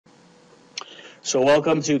So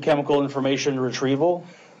welcome to Chemical Information Retrieval.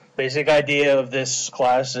 Basic idea of this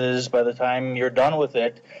class is by the time you're done with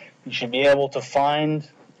it, you should be able to find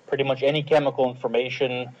pretty much any chemical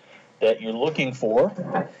information that you're looking for,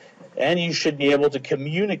 and you should be able to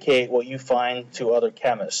communicate what you find to other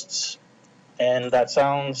chemists. And that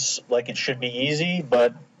sounds like it should be easy,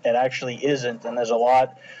 but it actually isn't, and there's a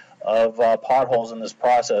lot of potholes in this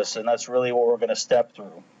process, and that's really what we're going to step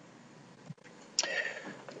through.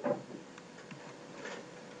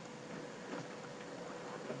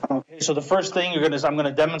 Okay, so the first thing I'm going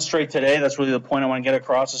to demonstrate today, that's really the point I want to get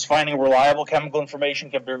across, is finding reliable chemical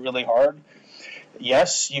information can be really hard.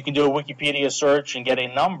 Yes, you can do a Wikipedia search and get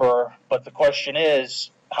a number, but the question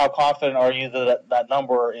is, how confident are you that that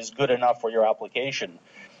number is good enough for your application?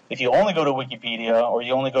 If you only go to Wikipedia or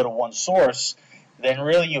you only go to one source, then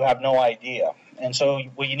really you have no idea. And so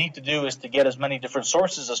what you need to do is to get as many different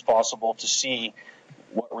sources as possible to see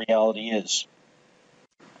what reality is.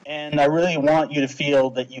 And I really want you to feel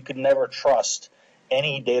that you can never trust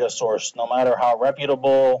any data source, no matter how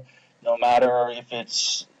reputable, no matter if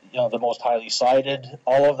it's the most highly cited.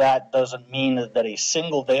 All of that doesn't mean that a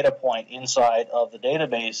single data point inside of the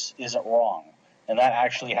database isn't wrong. And that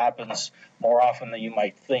actually happens more often than you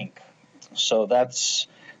might think. So that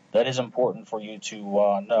is important for you to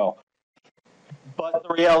know. But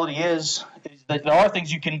the reality is that there are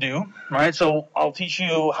things you can do, right? So I'll teach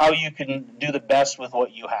you how you can do the best with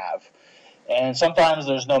what you have. And sometimes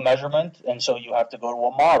there's no measurement, and so you have to go to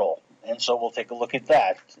a model. And so we'll take a look at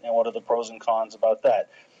that, and what are the pros and cons about that.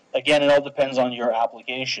 Again, it all depends on your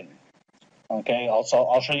application. Okay, also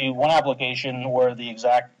I'll show you one application where the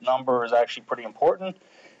exact number is actually pretty important,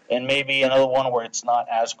 and maybe another one where it's not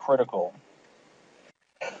as critical.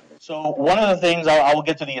 So one of the things, I will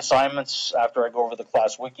get to the assignments after I go over the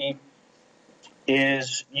class wiki,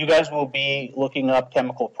 is you guys will be looking up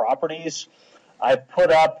chemical properties. I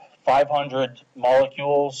put up 500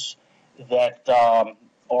 molecules that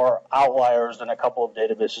are outliers in a couple of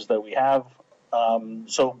databases that we have.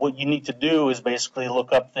 So what you need to do is basically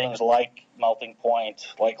look up things like melting point,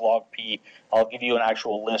 like log P. I'll give you an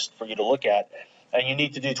actual list for you to look at. And you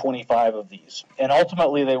need to do 25 of these. And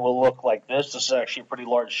ultimately, they will look like this. This is actually a pretty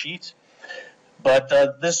large sheet. But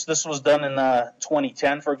this was done in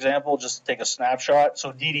 2010, for example, just to take a snapshot.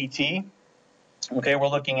 So DDT, okay, we're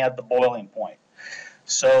looking at the boiling point.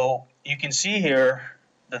 So you can see here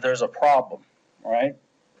that there's a problem, right?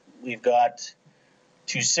 We've got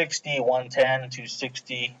 260, 110,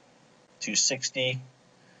 260, 260,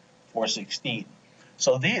 416.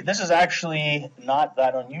 So this is actually not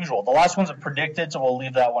that unusual. The last one's predicted, so we'll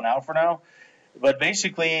leave that one out for now. But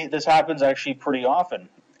basically, this happens actually pretty often.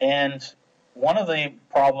 And one of the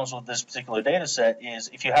problems with this particular data set is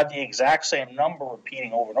if you have the exact same number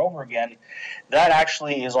repeating over and over again, that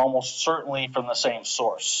actually is almost certainly from the same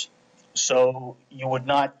source. So you would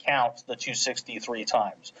not count the 263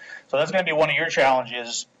 times. So that's going to be one of your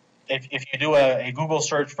challenges. If you do a Google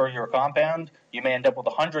search for your compound, you may end up with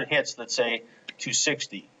 100 hits that say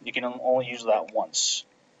 260. You can only use that once.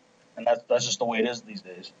 And that's just the way it is these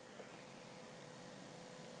days.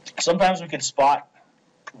 Sometimes we can spot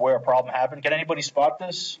where a problem happened. Can anybody spot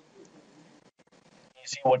this? You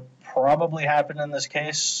see what probably happened in this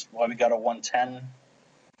case? Why we got a 110?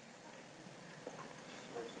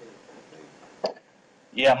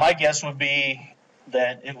 Yeah, my guess would be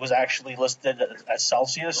that it was actually listed as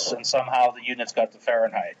Celsius, and somehow the units got to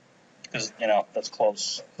Fahrenheit, because, that's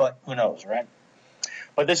close, but who knows, right?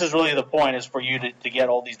 But this is really the point, is for you to get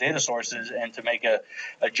all these data sources and to make a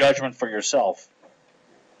judgment for yourself.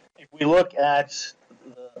 If we look at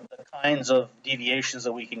the kinds of deviations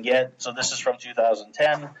that we can get, so this is from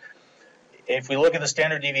 2010. If we look at the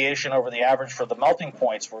standard deviation over the average for the melting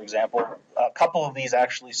points, for example, a couple of these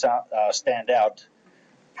actually stand out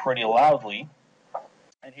pretty loudly.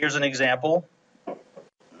 And here's an example.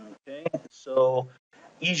 Okay, so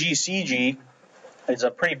EGCG is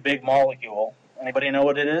a pretty big molecule. Anybody know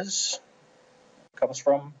what it is? Comes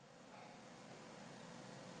from?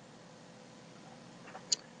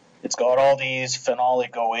 It's got all these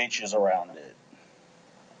phenolic OHs around it.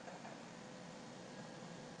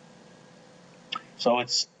 So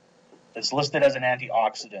it's listed as an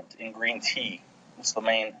antioxidant in green tea. It's the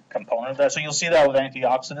main component of that. So you'll see that with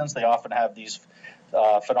antioxidants, they often have these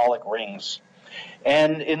phenolic rings.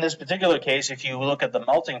 And in this particular case, if you look at the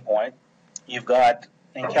melting point, you've got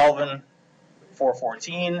in Kelvin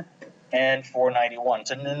 414 and 491.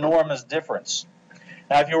 It's an enormous difference.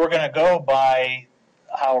 Now, if you were going to go by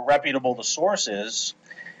how reputable the source is,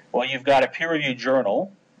 well, you've got a peer-reviewed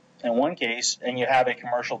journal in one case, and you have a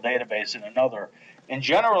commercial database in another. And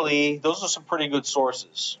generally, those are some pretty good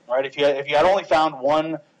sources, right? If you had only found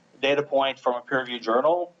one data point from a peer-reviewed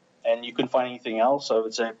journal and you couldn't find anything else, I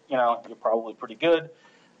would say, you're probably pretty good.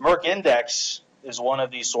 Merck Index is one of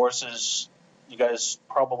these sources you guys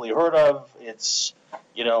probably heard of. It's,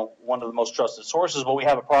 one of the most trusted sources, but we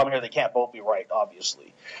have a problem here. They can't both be right,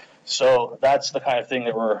 obviously. So that's the kind of thing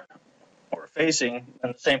that we're facing.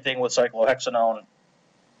 And the same thing with cyclohexanone.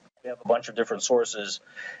 We have a bunch of different sources,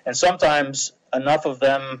 and sometimes enough of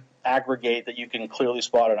them aggregate that you can clearly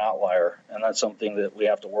spot an outlier, and that's something that we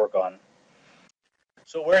have to work on.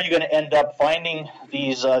 So where are you going to end up finding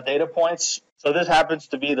these data points? So this happens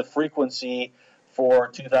to be the frequency for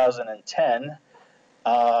 2010.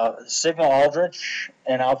 Sigma Aldrich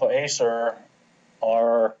and Alpha Acer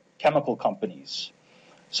are chemical companies.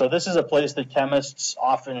 So this is a place that chemists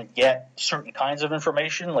often get certain kinds of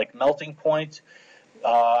information, like melting point.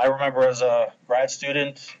 I remember as a grad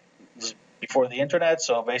student, before the internet,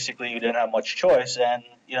 so basically you didn't have much choice, and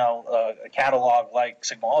a catalog like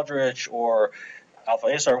Sigma Aldrich or Alpha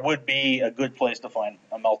Acer would be a good place to find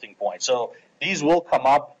a melting point. So these will come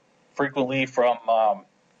up frequently from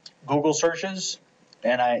Google searches,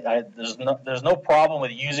 and there's no problem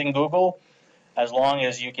with using Google as long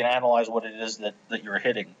as you can analyze what it is that you're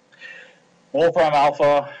hitting. Wolfram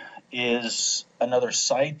Alpha is another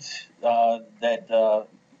site that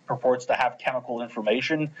purports to have chemical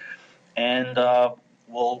information, and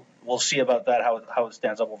we'll see about that, how it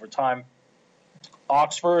stands up over time.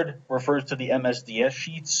 Oxford refers to the MSDS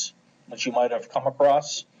sheets, which you might have come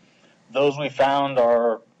across. Those we found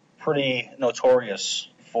are pretty notorious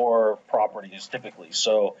for properties typically.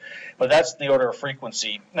 So, but that's the order of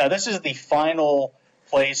frequency. Now, this is the final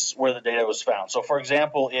place where the data was found. So, for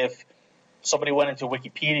example, if somebody went into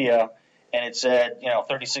Wikipedia and it said,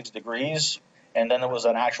 36 degrees, and then there was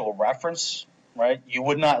an actual reference, right? You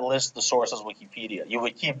would not list the source as Wikipedia. You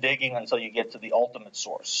would keep digging until you get to the ultimate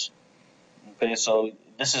source. Okay, so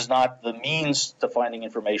this is not the means to finding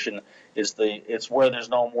information. It's where there's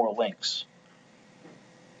no more links.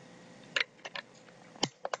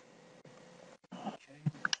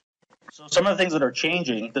 So some of the things that are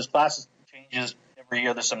changing, this class changes every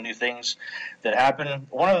year. There's some new things that happen.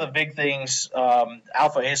 One of the big things,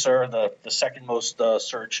 Alpha Acer, the second most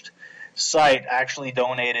searched site, actually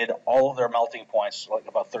donated all of their melting points, like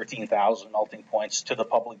about 13,000 melting points, to the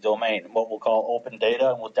public domain, what we'll call open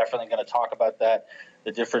data. And we're definitely going to talk about that,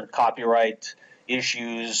 the different copyright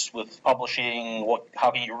issues with publishing,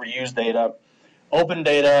 how can you reuse data. Open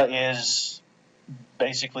data is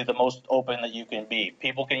basically the most open that you can be.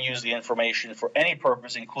 People can use the information for any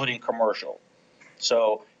purpose, including commercial.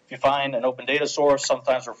 So if you find an open data source,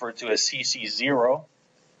 sometimes referred to as CC0,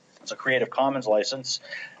 it's a Creative Commons license,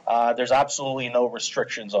 there's absolutely no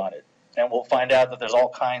restrictions on it. And we'll find out that there's all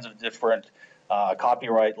kinds of different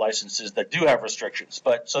copyright licenses that do have restrictions.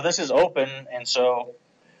 So this is open, and so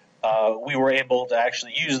we were able to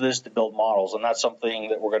actually use this to build models, and that's something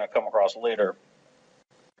that we're going to come across later.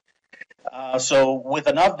 So with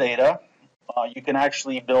enough data, you can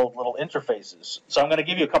actually build little interfaces. So I'm going to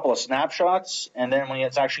give you a couple of snapshots, and then when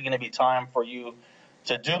it's actually going to be time for you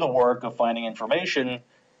to do the work of finding information,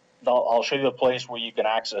 I'll show you a place where you can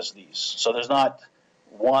access these. So there's not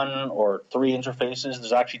one or three interfaces.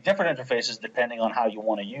 There's actually different interfaces depending on how you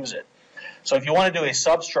want to use it. So if you want to do a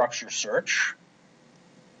substructure search,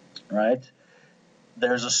 right,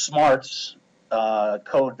 there's a SMARTS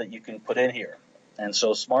code that you can put in here. And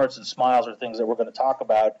so SMARTS and SMILES are things that we're going to talk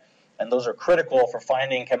about, and those are critical for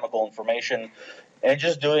finding chemical information. And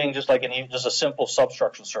just like just a simple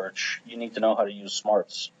substructure search, you need to know how to use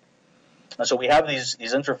SMARTS. And so we have these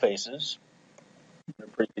interfaces. They're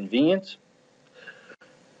pretty convenient.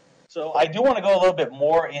 So I do want to go a little bit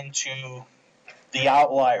more into the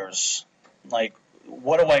outliers. Like,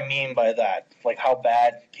 what do I mean by that? Like, how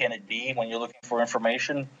bad can it be when you're looking for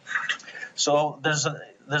information? So there's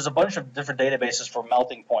a bunch of different databases for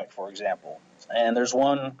melting point, for example. And there's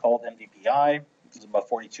one called MDPI. It's about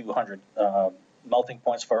 4,200 melting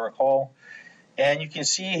points, if I recall. And you can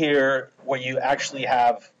see here where you actually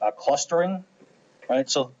have clustering, right?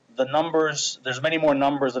 So the numbers, there's many more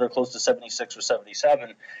numbers that are close to 76 or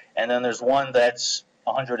 77, and then there's one that's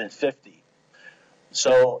 150.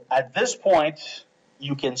 So at this point,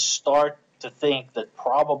 you can start to think that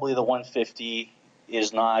probably the 150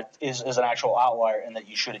 is an actual outlier and that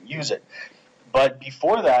you shouldn't use it. But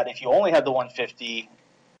before that, if you only had the 150,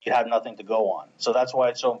 you have nothing to go on. So that's why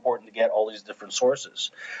it's so important to get all these different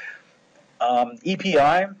sources.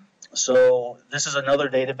 EPI, so this is another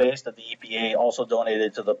database that the EPA also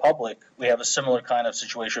donated to the public. We have a similar kind of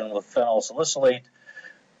situation with phenyl salicylate.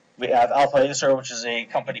 We have Alpha Acer, which is a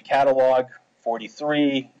company catalog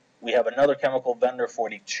 43. We have another chemical vendor,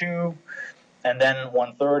 42, and then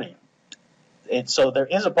 130. So there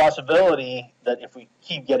is a possibility that if we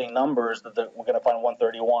keep getting numbers that we're going to find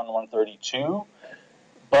 131, 132.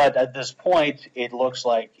 But at this point, it looks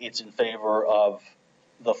like it's in favor of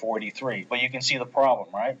the 43. But you can see the problem,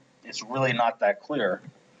 right? It's really not that clear.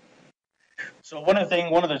 So one of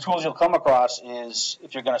the tools you'll come across is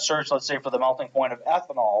if you're going to search, let's say, for the melting point of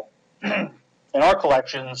ethanol, in our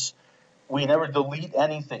collections, we never delete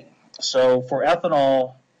anything. So for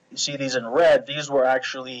ethanol, you see these in red, these were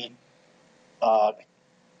actually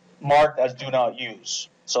marked as do not use.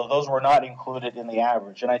 So those were not included in the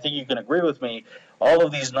average. And I think you can agree with me, all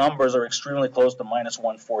of these numbers are extremely close to minus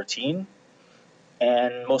 114,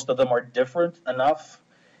 and most of them are different enough.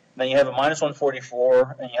 Then you have a minus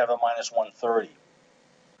 144, and you have a minus 130.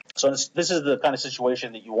 So this is the kind of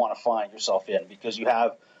situation that you want to find yourself in, because you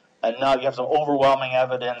have some overwhelming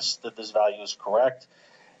evidence that this value is correct.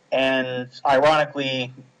 And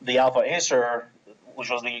ironically, the Alpha Acer,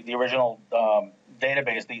 which was the original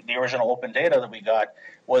database, the original open data that we got,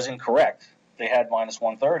 was incorrect. They had minus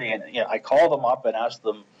 130, and I called them up and asked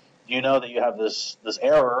them, do you know that you have this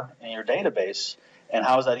error in your database, and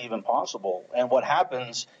how is that even possible? And what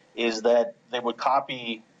happens is that they would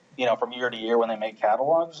copy, from year to year when they make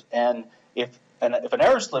catalogs, and if an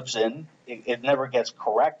error slips in, it never gets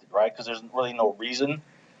corrected, right? Because there's really no reason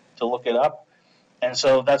to look it up. And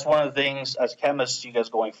so that's one of the things, as chemists, you guys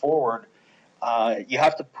going forward, you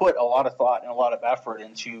have to put a lot of thought and a lot of effort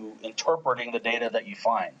into interpreting the data that you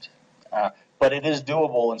find. But it is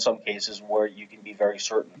doable in some cases where you can be very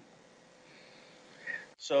certain.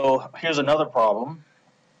 So here's another problem.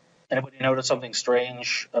 Anybody notice something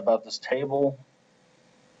strange about this table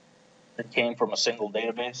that came from a single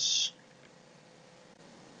database?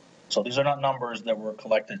 So these are not numbers that were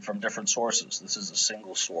collected from different sources. This is a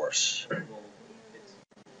single source.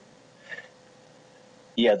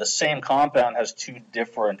 Yeah, the same compound has two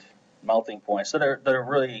different melting points that are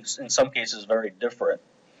really, in some cases, very different.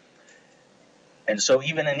 And so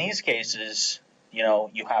even in these cases,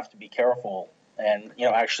 you have to be careful and,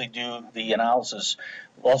 actually do the analysis.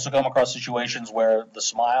 We'll also come across situations where the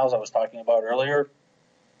smiles I was talking about earlier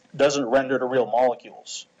doesn't render to real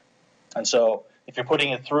molecules. And so if you're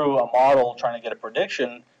putting it through a model trying to get a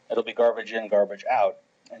prediction, it'll be garbage in, garbage out.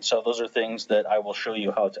 And so those are things that I will show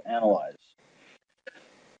you how to analyze.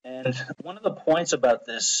 And one of the points about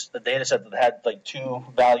the data set that had like two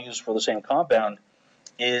values for the same compound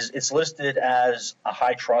is it's listed as a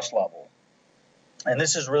high trust level. And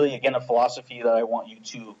this is really, again, a philosophy that I want you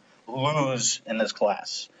to lose in this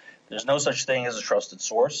class. There's no such thing as a trusted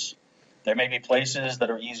source. There may be places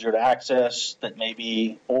that are easier to access, that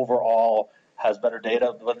maybe overall has better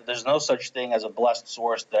data, but there's no such thing as a blessed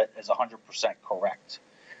source that is 100% correct.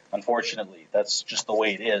 Unfortunately, that's just the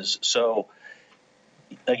way it is. So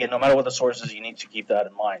again, no matter what the source is, you need to keep that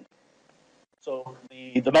in mind. So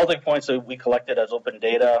the melting points that we collected as open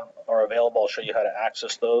data are available. I'll show you how to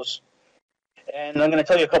access those. And I'm going to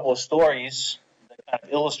tell you a couple of stories that kind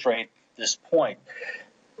of illustrate this point.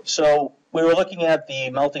 So we were looking at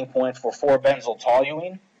the melting point for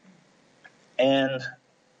 4-benzyltoluene, and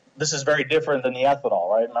this is very different than the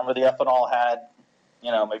ethanol, right? Remember, the ethanol had,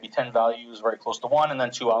 maybe 10 values, very close to 1, and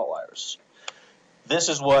then 2 outliers. This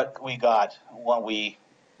is what we got when we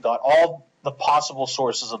got all the possible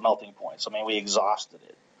sources of melting points. I mean, we exhausted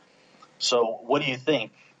it. So what do you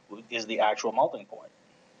think is the actual melting point?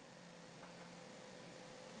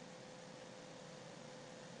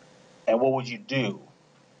 And what would you do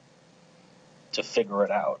to figure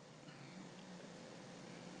it out?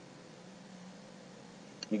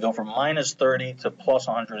 You go from minus 30 to plus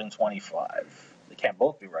 125. They can't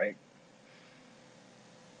both be right.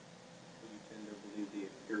 You tend to believe the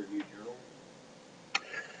peer-reviewed journal?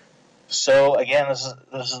 So again,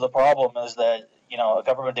 this is the problem, is that a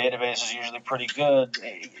government database is usually pretty good.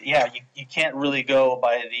 Yeah, you can't really go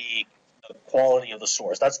by the quality of the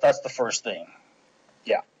source. That's the first thing.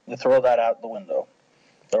 Yeah, you throw that out the window.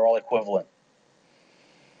 They're all equivalent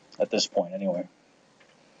at this point, anyway.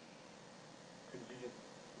 Could you just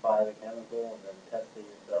buy the chemical and then test it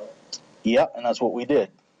yourself? Yeah, and that's what we did.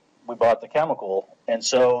 We bought the chemical, and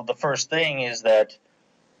so the first thing is that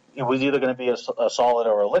it was either going to be a solid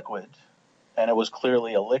or a liquid, and it was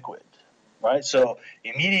clearly a liquid, right? So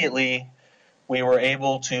immediately we were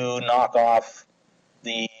able to knock off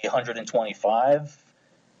the 125,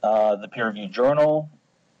 the peer-reviewed journal.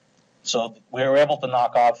 So we were able to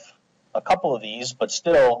knock off a couple of these, but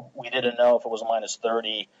still we didn't know if it was minus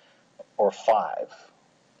 30 or 5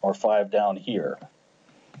 down here.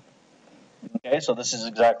 Okay, so this is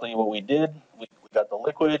exactly what we did. We got the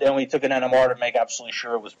liquid, and we took an NMR to make absolutely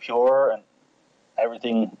sure it was pure and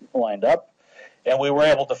everything lined up. And we were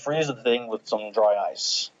able to freeze the thing with some dry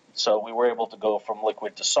ice. So we were able to go from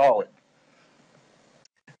liquid to solid.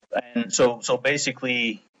 And so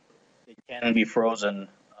basically, it can be frozen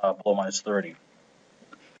below minus 30.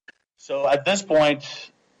 So at this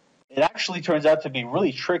point, it actually turns out to be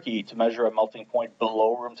really tricky to measure a melting point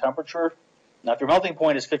below room temperature. Now, if your melting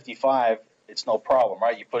point is 55, it's no problem,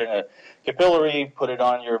 right? You put in a capillary, put it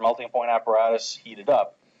on your melting point apparatus, heat it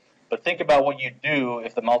up. But think about what you'd do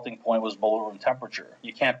if the melting point was below room temperature.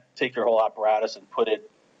 You can't take your whole apparatus and put it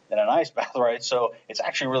in an ice bath, right? So it's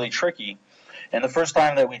actually really tricky. And the first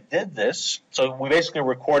time that we did this, so we basically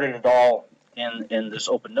recorded it all in this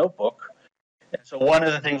open notebook. And so one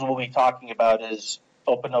of the things we'll be talking about is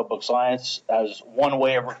Open Notebook Science as one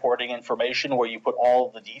way of recording information where you put all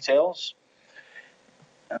of the details.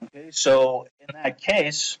 Okay, so in that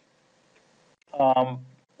case,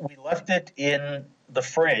 we left it in the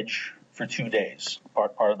fridge for 2 days,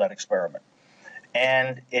 part of that experiment,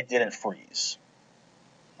 and it didn't freeze.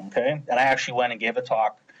 Okay, and I actually went and gave a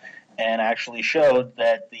talk and actually showed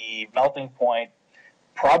that the melting point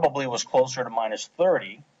probably was closer to minus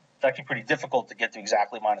 30. It's actually pretty difficult to get to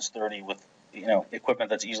exactly minus 30 with equipment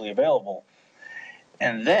that's easily available.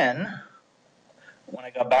 And then when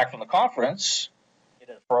I got back from the conference, it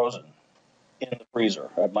had frozen in the freezer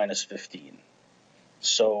at minus 15.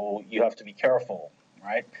 So you have to be careful,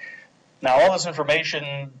 right? Now, all this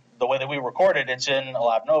information, the way that we recorded, it's in a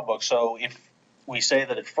lab notebook. So if we say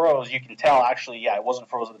that it froze, you can tell actually, yeah, it wasn't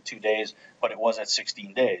frozen at 2 days, but it was at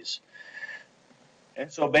 16 days.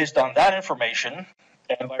 And so based on that information,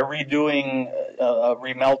 and by redoing,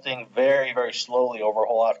 remelting very, very slowly over a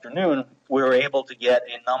whole afternoon, we were able to get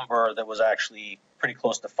a number that was actually pretty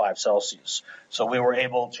close to 5 Celsius. So we were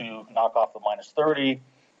able to knock off the minus 30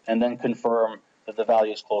 and then confirm that the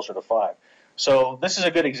value is closer to 5. So this is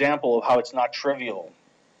a good example of how it's not trivial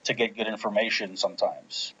to get good information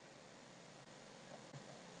sometimes.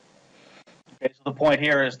 Okay, so the point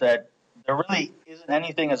here is that there really isn't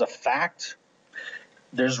anything as a fact.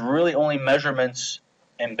 There's really only measurements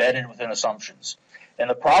embedded within assumptions. And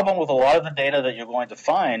the problem with a lot of the data that you're going to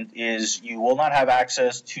find is you will not have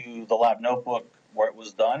access to the lab notebook where it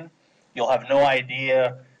was done. You'll have no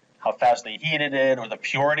idea how fast they heated it or the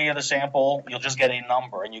purity of the sample. You'll just get a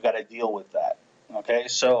number, and you got to deal with that. Okay,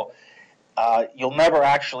 so you'll never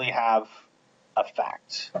actually have a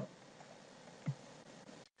fact.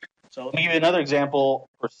 So let me give you another example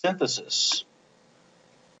for synthesis.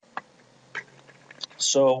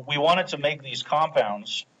 So we wanted to make these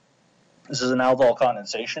compounds. This is an aldol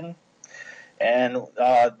condensation, and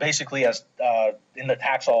basically as in the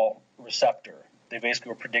Taxol receptor. They basically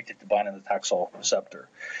were predicted to bind in the Taxol receptor.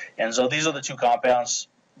 And so these are the two compounds.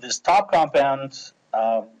 This top compound,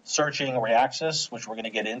 searching Reaxis, which we're going to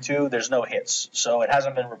get into, there's no hits. So it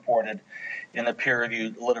hasn't been reported in the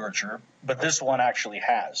peer-reviewed literature, but this one actually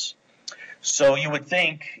has. So you would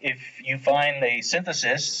think if you find a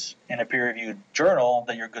synthesis in a peer-reviewed journal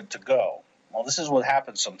that you're good to go. Well, this is what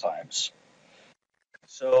happens sometimes.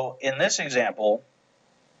 So in this example,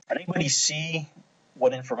 anybody see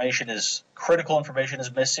what critical information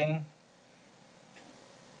is missing?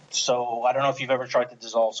 So I don't know if you've ever tried to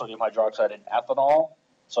dissolve sodium hydroxide in ethanol.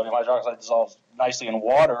 Sodium hydroxide dissolves nicely in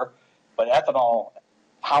water, but ethanol,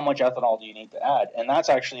 how much ethanol do you need to add? And that's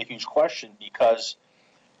actually a huge question, because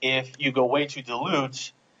if you go way too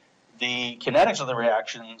dilute, the kinetics of the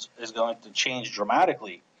reactions is going to change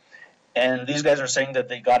dramatically. And these guys are saying that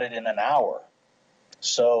they got it in an hour.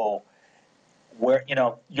 So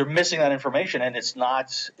you're missing that information, and it's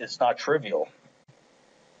not trivial.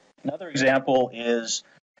 Another example is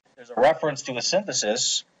there's a reference to a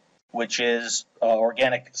synthesis, which is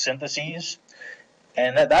organic syntheses,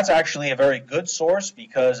 and that's actually a very good source,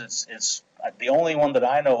 because it's the only one that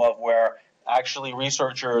I know of where actually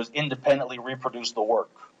researchers independently reproduce the work.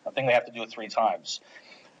 I think they have to do it 3 times.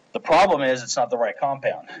 The problem is it's not the right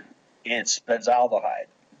compound. It's benzaldehyde.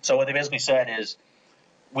 So what they basically said is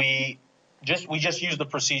we just use the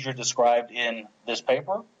procedure described in this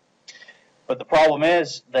paper, but the problem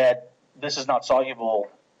is that this is not soluble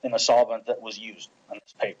in the solvent that was used in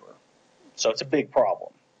this paper. So it's a big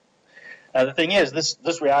problem. Now the thing is,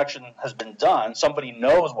 this reaction has been done. Somebody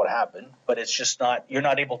knows what happened, but it's just you're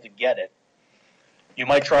not able to get it. You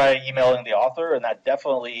might try emailing the author, and that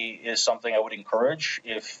definitely is something I would encourage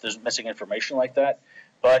if there's missing information like that.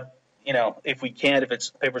 But if we can't, if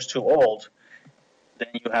the paper's too old, then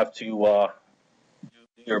you have to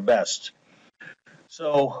do your best.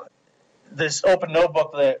 So this open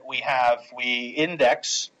notebook that we have, we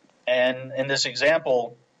index, and in this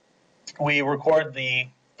example, we record the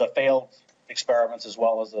failed experiments as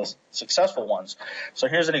well as the successful ones. So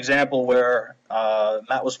here's an example where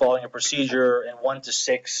Matt was following a procedure in 1 to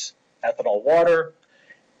 6 ethanol water,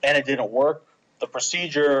 and it didn't work. The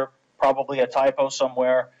procedure, probably a typo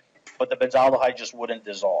somewhere, but the benzaldehyde just wouldn't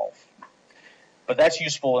dissolve. But that's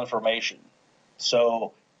useful information.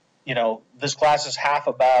 So, you know, this class is half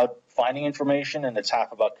about finding information and it's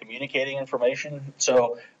half about communicating information.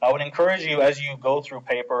 So I would encourage you, as you go through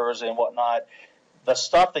papers and whatnot, the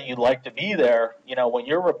stuff that you'd like to be there, you know, when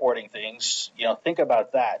you're reporting things, you know, think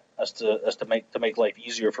about that as to make life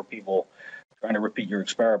easier for people trying to repeat your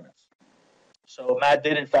experiments. So Matt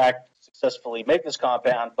did in fact successfully make this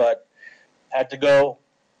compound, but had to go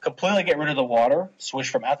completely get rid of the water, switch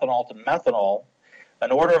from ethanol to methanol,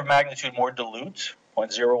 an order of magnitude more dilute,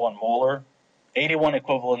 0.01 molar, 81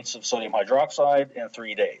 equivalents of sodium hydroxide in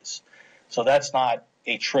 3 days. So that's not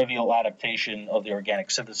a trivial adaptation of the organic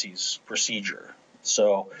synthesis procedure.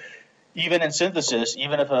 So even in synthesis,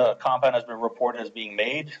 even if a compound has been reported as being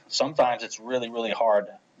made, sometimes it's really, really hard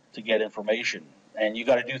to get information. And you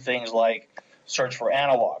got to do things like search for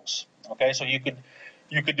analogs. Okay, so you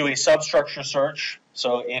could do a substructure search.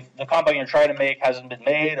 So if the compound you're trying to make hasn't been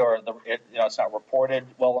made or it's not reported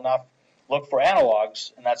well enough, look for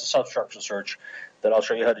analogs, and that's a substructure search that I'll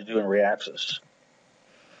show you how to do in Reaxys.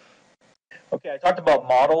 Okay, I talked about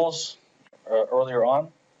models earlier on.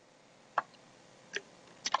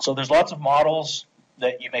 So there's lots of models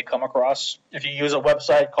that you may come across. If you use a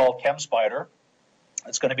website called ChemSpider,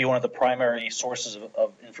 it's going to be one of the primary sources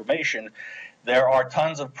of information. There are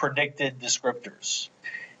tons of predicted descriptors.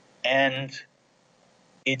 And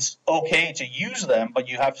it's okay to use them, but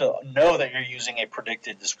you have to know that you're using a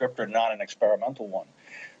predicted descriptor, not an experimental one.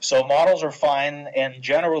 So models are fine, and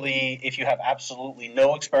generally, if you have absolutely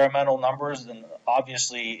no experimental numbers, then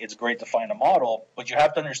obviously it's great to find a model, but you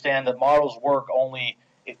have to understand that models work only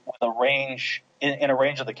with a range, in a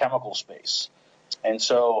range of the chemical space. And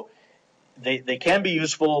so they can be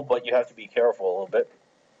useful, but you have to be careful a little bit.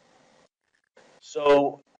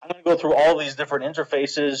 So I'm going to go through all these different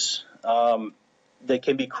interfaces. They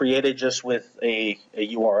can be created just with a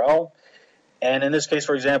URL. And in this case,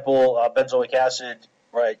 for example, benzoic acid,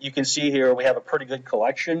 right, you can see here we have a pretty good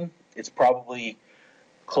collection. It's probably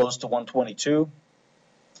close to 122.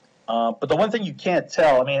 But the one thing you can't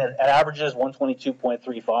tell, I mean, it averages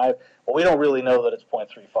 122.35, but we don't really know that it's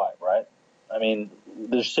 0.35, right? I mean,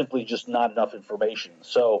 there's simply just not enough information.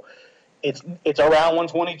 So it's around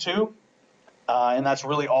 122, and that's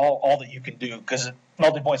really all that you can do because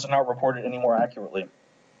melting points are not reported any more accurately.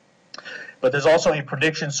 But there's also a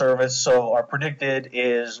prediction service, so our predicted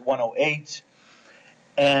is 108,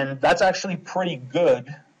 and that's actually pretty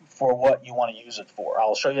good for what you want to use it for.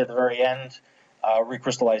 I'll show you at the very end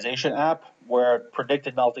recrystallization app where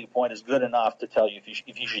predicted melting point is good enough to tell you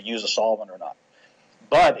if you should use a solvent or not.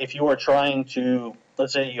 But if you are trying to,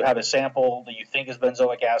 let's say you have a sample that you think is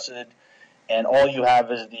benzoic acid and all you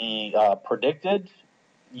have is the predicted,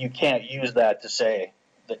 you can't use that to say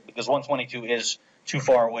that because 122 is too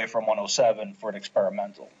far away from 107 for an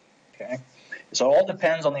experimental. Okay, so it all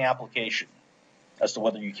depends on the application as to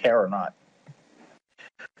whether you care or not.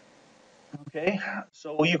 Okay,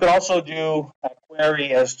 so you could also do a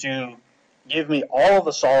query as to give me all of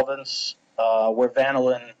the solvents where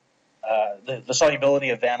vanillin, the solubility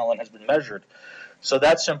of vanillin has been measured. So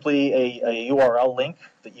that's simply a URL link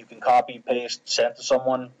that you can copy, paste, send to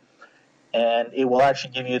someone, and it will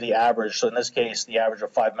actually give you the average. So in this case, the average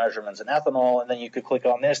of 5 measurements in ethanol, and then you could click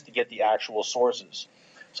on this to get the actual sources.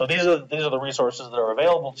 So these are the resources that are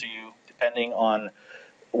available to you depending on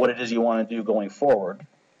what it is you want to do going forward.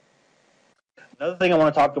 Another thing I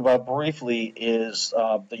want to talk about briefly is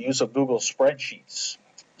the use of Google spreadsheets.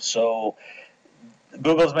 So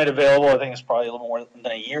Google's made available, I think it's probably a little more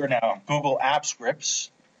than a year now, Google App Scripts,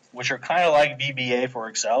 which are kind of like VBA for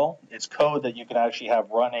Excel. It's code that you can actually have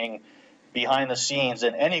running behind the scenes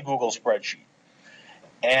in any Google spreadsheet.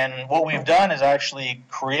 And what we've done is actually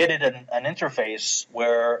created an interface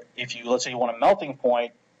where if you, let's say you want a melting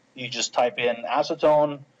point, you just type in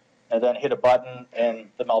acetone and then hit a button and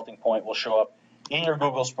the melting point will show up in your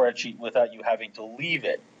Google spreadsheet without you having to leave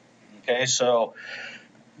it. Okay, so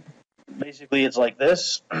basically it's like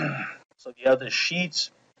this. So if you have this sheet,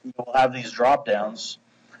 you will have these drop downs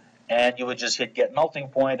and you would just hit get melting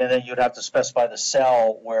point and then you'd have to specify the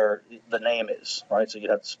cell where the name is, right? So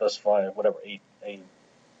you'd have to specify whatever,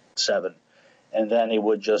 8A7, and then it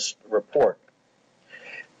would just report.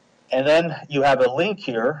 And then you have a link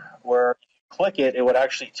here where if you click it, it would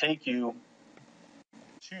actually take you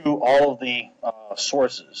to all of the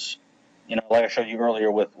sources, you know, like I showed you earlier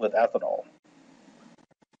with ethanol.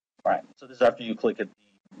 Right. So this is after you click it,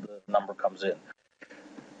 the number comes in.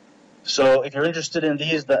 So if you're interested in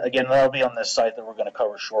these, again, that'll be on this site that we're going to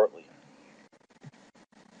cover shortly.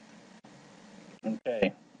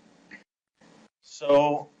 Okay.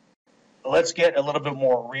 So let's get a little bit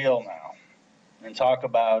more real now and talk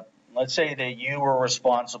about, let's say that you were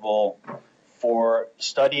responsible for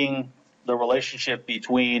studying the relationship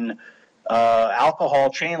between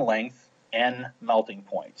alcohol chain length and melting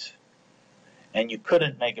point, and you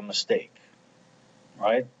couldn't make a mistake,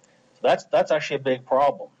 right? So that's actually a big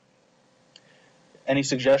problem. Any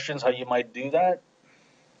suggestions how you might do that?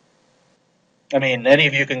 I mean, any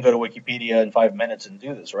of you can go to Wikipedia in 5 minutes and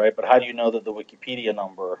do this, right? But how do you know that the Wikipedia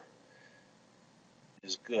number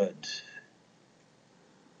is good?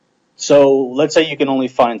 So let's say you can only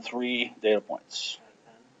find 3 data points.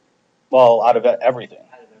 Well, out of everything,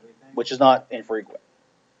 which is not infrequent.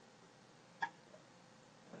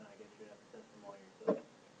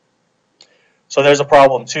 So there's a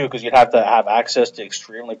problem too, because you'd have to have access to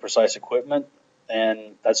extremely precise equipment,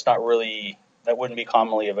 and that wouldn't be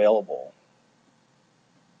commonly available.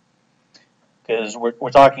 Because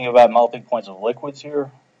we're talking about melting points of liquids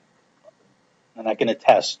here, and I can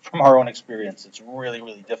attest from our own experience, it's really,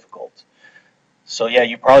 really difficult. So yeah,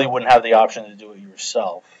 you probably wouldn't have the option to do it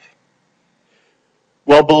yourself.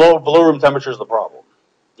 Well, below room temperature is the problem.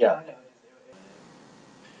 Yeah.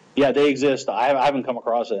 Yeah, they exist. I haven't come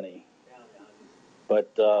across any.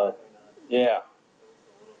 But yeah.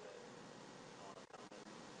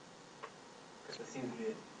 It seems to be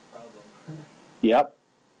a problem. Yep.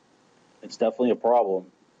 It's definitely a problem.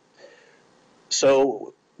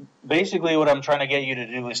 So basically what I'm trying to get you to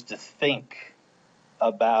do is to think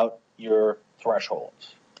about your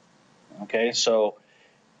thresholds. Okay, so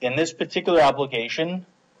in this particular application,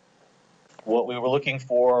 what we were looking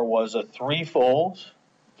for was a 3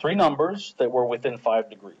 numbers that were within 5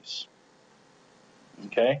 degrees.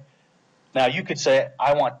 Okay, now you could say,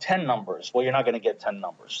 I want 10 numbers. Well, you're not going to get 10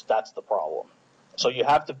 numbers. That's the problem. So you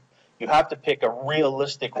have to pick a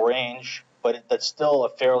realistic range, but that's still a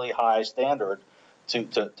fairly high standard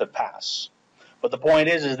to pass. But the point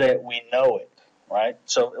is that we know it, right?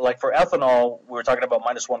 So like for ethanol, we were talking about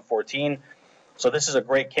minus 114. So this is a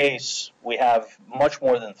great case. We have much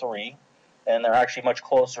more than 3, and they're actually much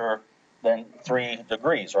closer than 3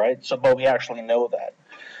 degrees, right? So, but we actually know that.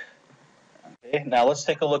 Okay, now let's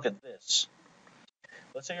take a look at this.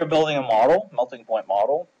 Let's say you're building a model, melting point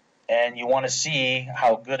model, and you want to see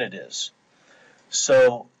how good it is.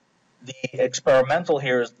 So the experimental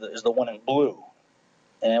here is the one in blue.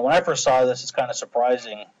 And when I first saw this, it's kind of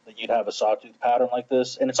surprising that you'd have a sawtooth pattern like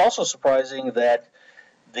this. And it's also surprising that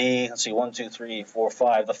let's see, 1, 2, 3, 4,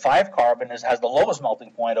 5, the 5 carbon has the lowest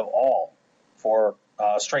melting point of all for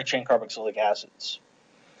straight chain carboxylic acids.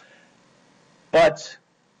 But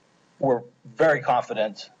we're very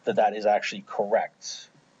confident that that is actually correct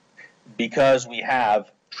because we have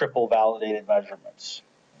triple validated measurements.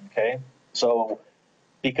 Okay, so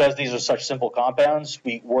because these are such simple compounds,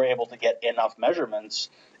 we were able to get enough measurements,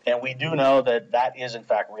 and we do know that that is in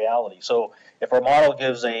fact reality. So if our model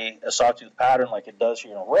gives a sawtooth pattern like it does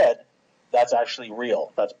here in red, that's actually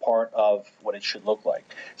real. That's part of what it should look like.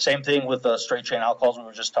 Same thing with the straight chain alcohols we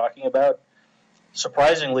were just talking about.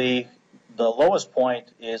 Surprisingly, the lowest point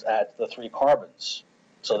is at the 3 carbons.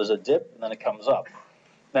 So there's a dip, and then it comes up.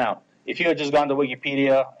 Now, if you had just gone to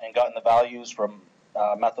Wikipedia and gotten the values from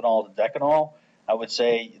methanol to decanol, I would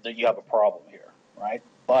say that you have a problem here, right?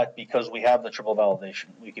 But because we have the triple validation,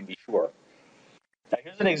 we can be sure. Now,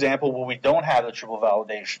 here's an example where we don't have the triple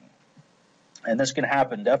validation, and this can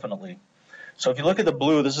happen definitely. So if you look at the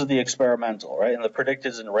blue, this is the experimental, right? And the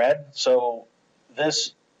predicted is in red. So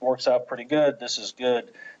this works out pretty good. This is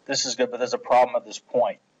good. This is good, but there's a problem at this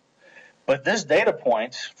point. But this data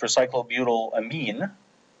point for cyclobutylamine,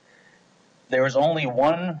 there is only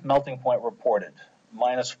one melting point reported,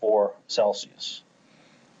 -4 Celsius.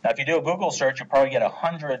 Now, if you do a Google search, you'll probably get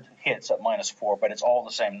 100 hits at -4, but it's all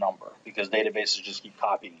the same number because databases just keep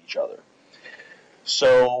copying each other.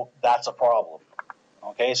 So that's a problem.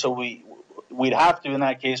 Okay, so we'd have to, in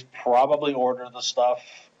that case, probably order the stuff.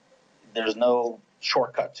 There's no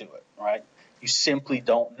shortcut to it, right? You simply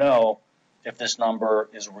don't know if this number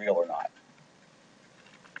is real or not.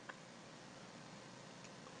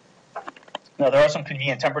 Now, there are some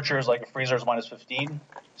convenient temperatures, like a freezer is -15.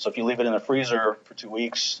 So if you leave it in the freezer for 2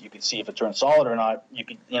 weeks, you can see if it turns solid or not. You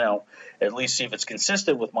can, at least see if it's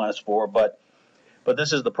consistent with -4. But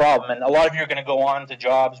this is the problem. And a lot of you are going to go on to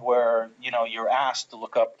jobs where, you're asked to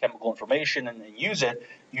look up chemical information and use it.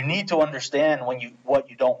 You need to understand what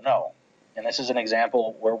you don't know. And this is an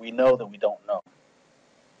example where we know that we don't know.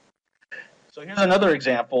 So here's another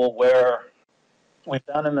example where we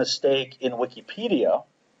found a mistake in Wikipedia,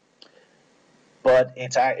 but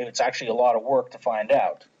it's actually a lot of work to find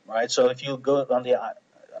out, right? So if you go on the, I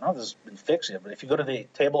don't know if this has been fixed yet, but if you go to the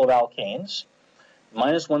table of alkanes,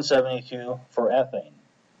 minus 172 for ethane.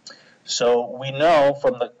 So we know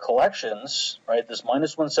from the collections, right, this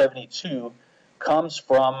minus 172 comes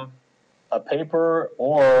from a paper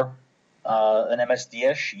or an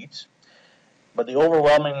MSDS sheet, but the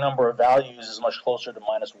overwhelming number of values is much closer to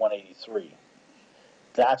minus 183.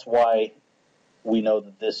 That's why we know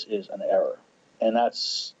that this is an error. And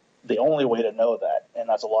that's the only way to know that, and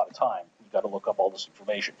that's a lot of time. You've got to look up all this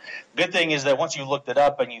information. The good thing is that once you looked it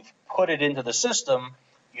up and you've put it into the system,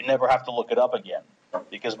 you never have to look it up again,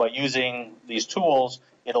 because by using these tools,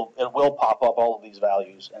 it will pop up all of these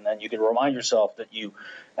values, and then you can remind yourself that you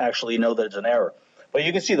actually know that it's an error. But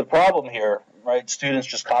you can see the problem here, right? Students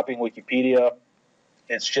just copying Wikipedia.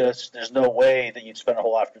 It's just, there's no way that you'd spend a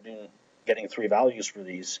whole afternoon getting 3 values for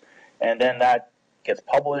these, and then that gets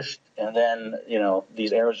published, and then, you know,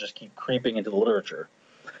 these errors just keep creeping into the literature.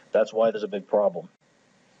 That's why there's a big problem.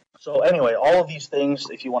 So anyway, all of these things,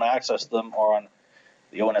 if you want to access them, are on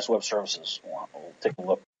the ONS Web Services. We'll take a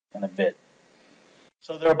look in a bit.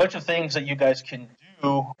 So there are a bunch of things that you guys can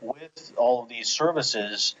do with all of these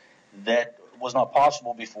services that was not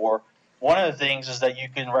possible before. One of the things is that you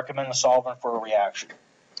can recommend a solvent for a reaction.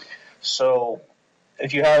 So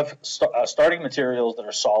if you have starting materials that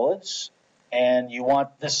are solids, and you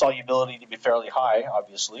want this solubility to be fairly high,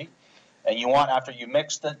 obviously, and you want, after you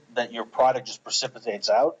mix it, that your product just precipitates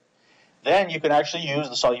out, then you can actually use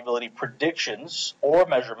the solubility predictions or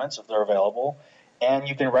measurements if they're available, and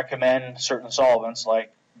you can recommend certain solvents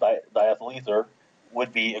like diethyl ether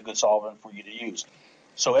would be a good solvent for you to use.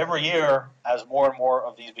 So every year, as more and more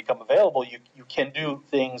of these become available, you can do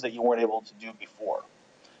things that you weren't able to do before.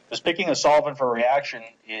 Because picking a solvent for a reaction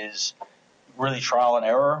is really trial and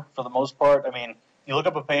error for the most part. I mean, you look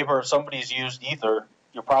up a paper, if somebody's used ether,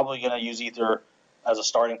 you're probably going to use ether as a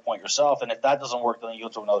starting point yourself, and if that doesn't work, then you go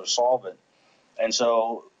to another solvent. And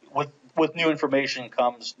so with new information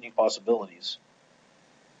comes new possibilities.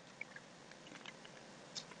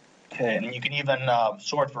 Okay, and you can even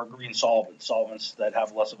sort for green solvents that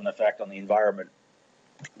have less of an effect on the environment.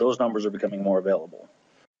 Those numbers are becoming more available.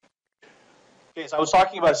 Okay, so I was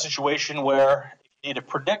talking about a situation where if you need a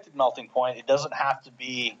predicted melting point, it doesn't have to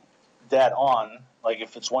be dead on. Like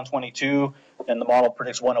if it's 122 and the model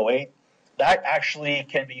predicts 108, that actually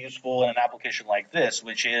can be useful in an application like this,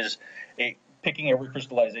 which is picking a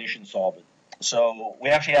recrystallization solvent. So we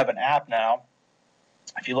actually have an app now.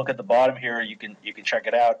 If you look at the bottom here, you can check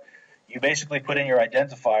it out. You basically put in your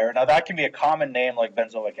identifier. Now that can be a common name like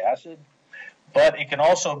benzoic acid, but it can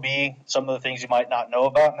also be some of the things you might not know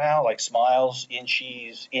about now, like smiles,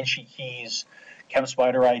 INCHI keys,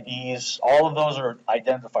 ChemSpider IDs. All of those are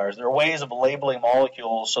identifiers. They're ways of labeling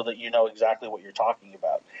molecules so that you know exactly what you're talking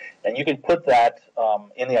about. And you can put that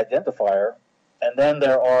in the identifier, and then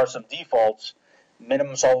there are some defaults: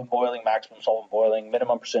 minimum solvent boiling, maximum solvent boiling,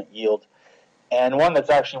 minimum percent yield, and one that's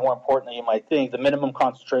actually more important than you might think, the minimum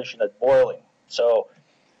concentration at boiling. So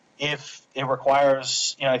if it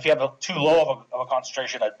requires, if you have too low of a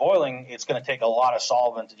concentration at boiling, it's going to take a lot of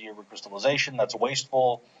solvent to do your recrystallization. That's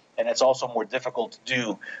wasteful, and it's also more difficult to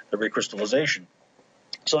do the recrystallization.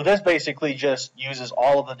 So this basically just uses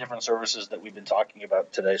all of the different services that we've been talking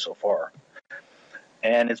about today so far.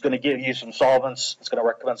 And it's going to give you some solvents. It's going to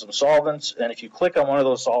recommend some solvents. And if you click on one of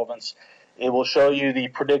those solvents, it will show you the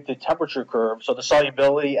predicted temperature curve, so the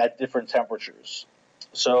solubility at different temperatures.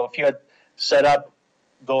 So if you had set up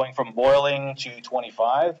going from boiling to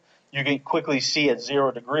 25, you can quickly see at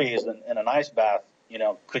 0 degrees in an ice bath,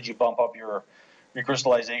 could you bump up your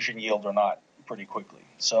recrystallization yield or not pretty quickly.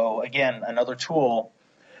 So again, another tool.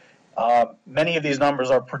 Many of these numbers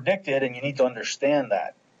are predicted, and you need to understand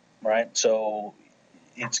that, right? So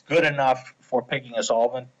it's good enough for picking a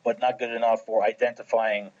solvent, but not good enough for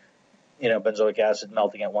identifying, benzoic acid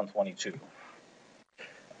melting at 122.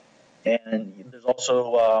 And there's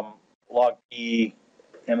also log P,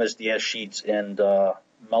 MSDS sheets, and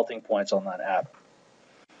melting points on that app.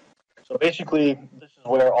 So basically, this is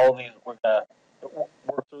where all of these, we're going to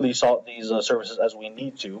work through these services as we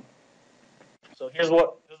need to. So here's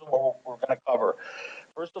what we're going to cover.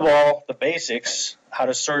 First of all, the basics, how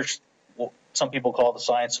to search what some people call the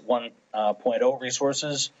Science 1.0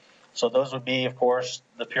 resources. So those would be, of course,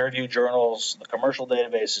 the peer-reviewed journals, the commercial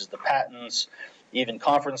databases, the patents, even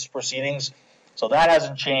conference proceedings. So that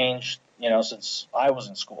hasn't changed, since I was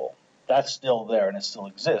in school. That's still there, and it still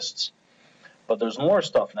exists. But there's more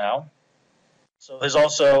stuff now. So there's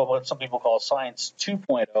also what some people call Science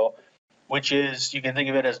 2.0, which is, you can think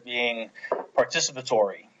of it as being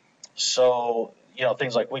participatory. So,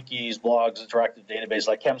 things like wikis, blogs, interactive database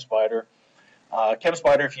like ChemSpider.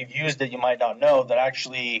 ChemSpider, if you've used it, you might not know that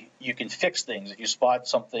actually you can fix things. If you spot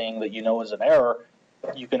something that you know is an error,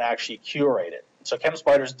 you can actually curate it. So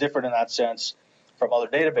ChemSpider is different in that sense from other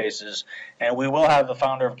databases, and we will have the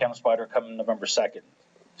founder of ChemSpider come November 2nd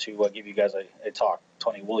to give you guys a talk,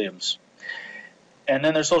 Tony Williams. And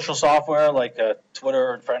then there's social software like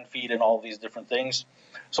Twitter and friend feed and all of these different things.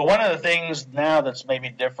 So one of the things now that's maybe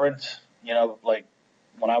different, like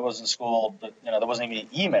when I was in school, there wasn't even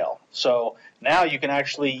email. So now you can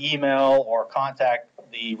actually email or contact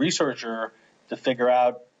the researcher to figure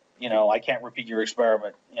out, I can't repeat your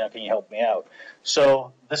experiment, can you help me out?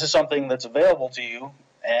 So this is something that's available to you,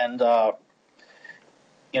 and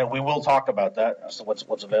we will talk about that as to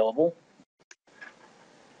what's available.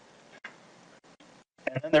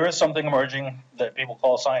 And then there is something emerging that people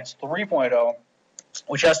call Science 3.0,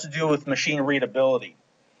 which has to do with machine readability.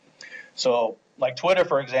 So like Twitter,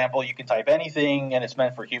 for example, you can type anything and it's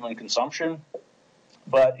meant for human consumption.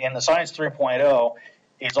 But in the Science 3.0,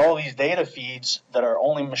 it's all these data feeds that are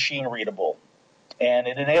only machine readable. And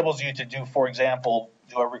it enables you to do, for example,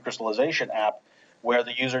 do a recrystallization app where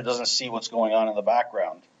the user doesn't see what's going on in the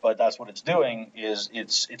background. But that's what it's doing, is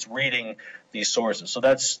it's reading these sources. So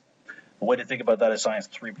that's the way to think about that is Science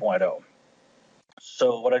 3.0.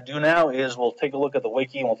 So what I do now is we'll take a look at the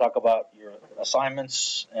wiki and we'll talk about your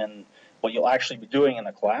assignments and what you'll actually be doing in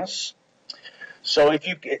the class. So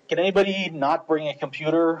can anybody not bring a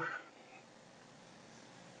computer?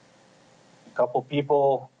 A couple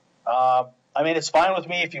people. It's fine with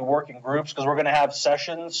me if you work in groups, because we're going to have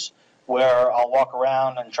sessions where I'll walk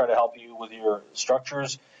around and try to help you with your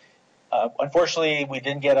structures. Unfortunately, we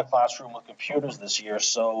didn't get a classroom with computers this year,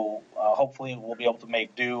 so hopefully we'll be able to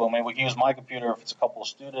make do. We can use my computer if it's a couple of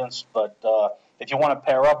students, but if you want to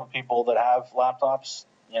pair up with people that have laptops,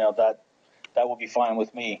 that will be fine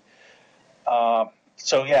with me.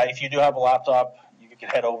 So yeah, if you do have a laptop, you can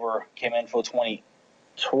head over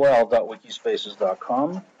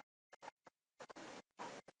cheminfo2012.wikispaces.com.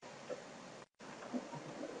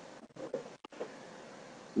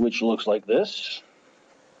 Which looks like this.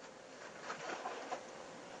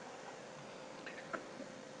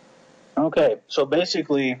 Okay, so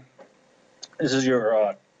basically, this is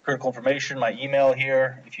your critical information, my email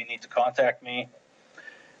here, if you need to contact me.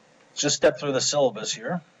 Just step through the syllabus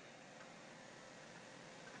here.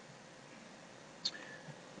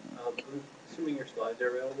 Assuming your slides are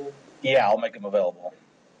available? Yeah, I'll make them available.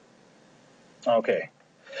 Okay.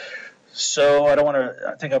 So I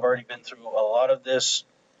think I've already been through a lot of this,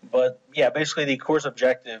 but yeah, basically the course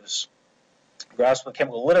objectives: grasp of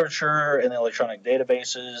chemical literature and the electronic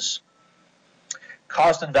databases,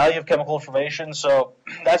 cost and value of chemical information. So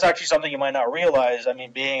that's actually something you might not realize.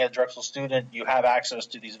 Being a Drexel student, you have access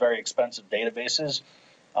to these very expensive databases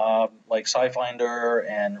like SciFinder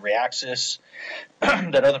and Reaxys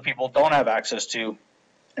that other people don't have access to.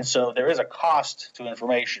 And so there is a cost to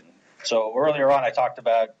information. So earlier on I talked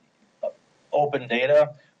about open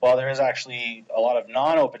data. Well, there is actually a lot of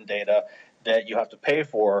non-open data that you have to pay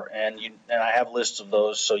for, and I have lists of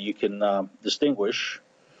those so you can distinguish.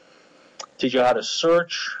 Teach you how to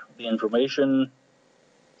search the information.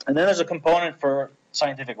 And then there's a component for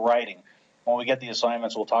scientific writing. When we get the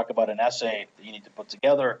assignments, we'll talk about an essay that you need to put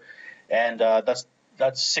together, and that's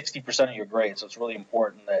 60% of your grade, so it's really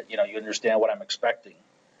important that you understand what I'm expecting.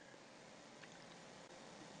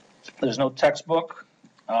 There's no textbook.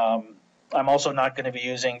 I'm also not going to be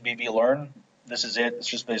using BBLearn. This is it. It's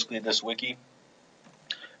just basically this wiki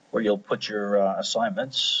where you'll put your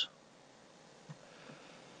assignments.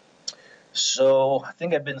 So I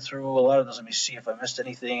think I've been through a lot of those. Let me see if I missed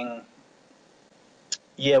anything.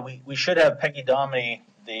 Yeah, we should have Peggy Domney,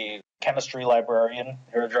 the chemistry librarian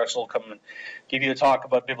here at Drexel, come and give you a talk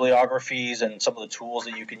about bibliographies and some of the tools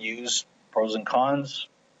that you can use, pros and cons.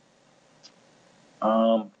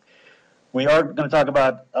 We are going to talk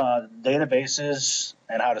about databases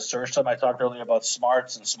and how to search them. I talked earlier about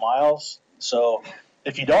smarts and smiles. So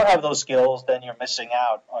if you don't have those skills, then you're missing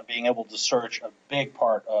out on being able to search a big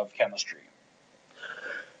part of chemistry.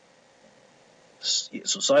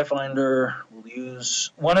 So SciFinder, we'll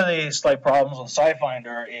use, one of the slight problems with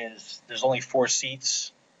SciFinder is there's only 4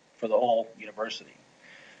 seats for the whole university.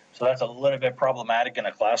 So that's a little bit problematic in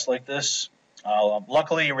a class like this.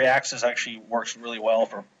 Luckily, Reaxys actually works really well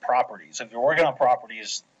for properties. If you're working on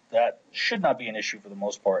properties, that should not be an issue for the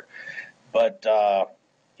most part. But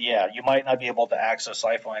yeah, you might not be able to access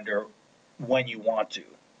SciFinder when you want to.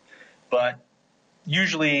 But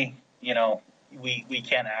usually, we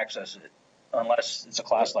can access it. unless it's a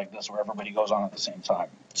class like this where everybody goes on at the same time.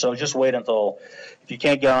 So just wait until, if you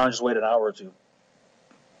can't get on, just wait an hour or two.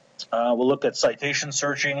 We'll look at citation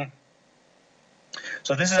searching.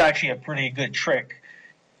 So this is actually a pretty good trick.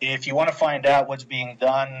 If you want to find out what's being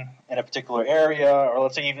done in a particular area, or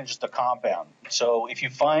let's say even just a compound. So if you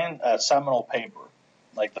find a seminal paper,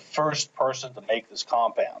 like the first person to make this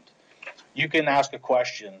compound, you can ask a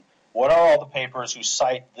question, what are all the papers who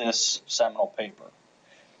cite this seminal paper?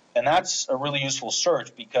 And that's a really useful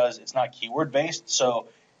search because it's not keyword based. So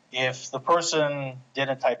if the person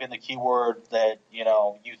didn't type in the keyword that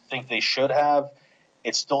you think they should have,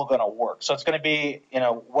 it's still going to work. So it's going to be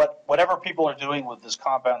whatever people are doing with this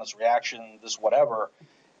compound, this reaction, this whatever,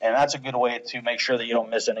 and that's a good way to make sure that you don't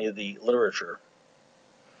miss any of the literature.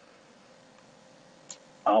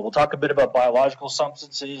 We'll talk a bit about biological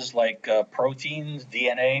substances like proteins,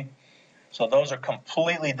 DNA. So those are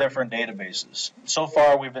completely different databases. So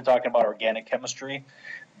far, we've been talking about organic chemistry,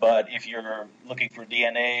 but if you're looking for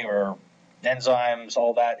DNA or enzymes,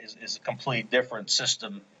 all that is a completely different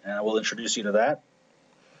system, and I will introduce you to that.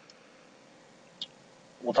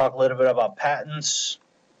 We'll talk a little bit about patents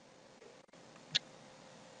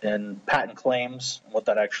and patent claims and what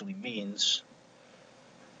that actually means.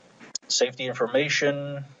 Safety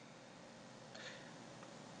information.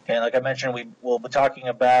 And like I mentioned, we'll be talking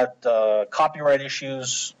about copyright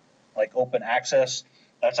issues like open access.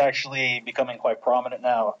 That's actually becoming quite prominent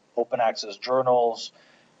now. Open access journals.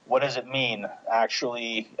 What does it mean?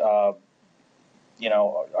 Actually, are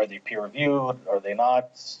they peer reviewed? Are they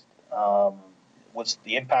not? What's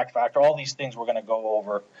the impact factor? All these things we're going to go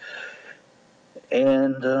over.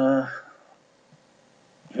 And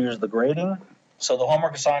here's the grading. So the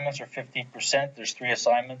homework assignments are 15%. There's 3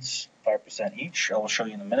 assignments, 5% each. I will show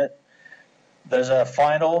you in a minute. There's a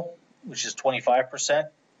final, which is 25%.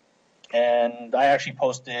 And I actually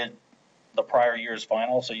posted the prior year's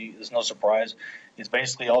final, so there's no surprise. It's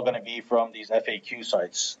basically all going to be from these FAQ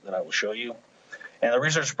sites that I will show you. And the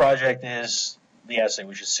research project is the essay,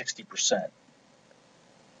 which is 60%.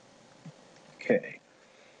 Okay.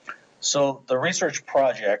 So the research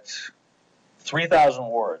project, 3,000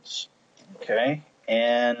 words. Okay.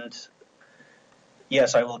 And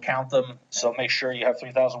yes, I will count them. So make sure you have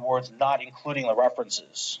 3,000 words, not including the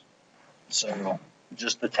references. So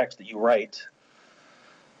just the text that you write.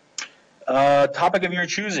 Topic of your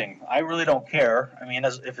choosing. I really don't care. I mean,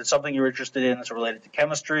 if it's something you're interested in that's related to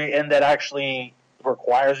chemistry and that actually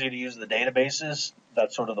requires you to use the databases,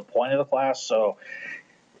 that's sort of the point of the class. So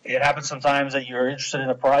it happens sometimes that you're interested in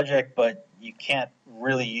a project, but you can't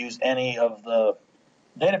really use any of the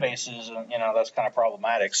databases, and that's kind of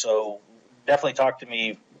problematic. So definitely talk to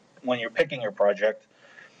me when you're picking your project.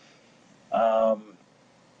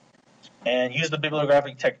 And use the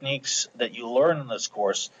bibliographic techniques that you learn in this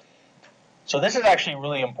course. So this is actually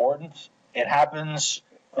really important. It happens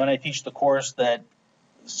when I teach the course that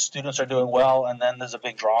students are doing well, and then there's a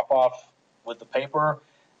big drop-off with the paper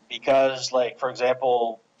because, like, for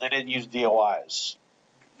example, they didn't use DOIs,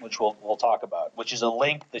 which we'll talk about, which is a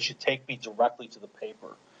link that should take me directly to the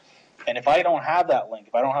paper. And if I don't have that link,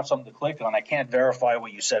 if I don't have something to click on, I can't verify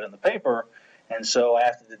what you said in the paper, and so I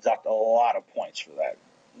have to deduct a lot of points for that.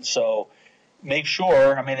 So make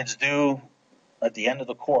sure, it's due at the end of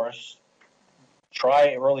the course.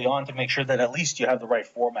 Try early on to make sure that at least you have the right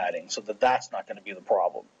formatting so that that's not going to be the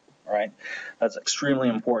problem, all right? That's extremely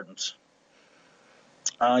important.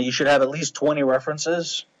 You should have at least 20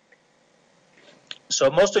 references. So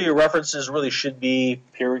most of your references really should be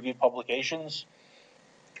peer-reviewed publications.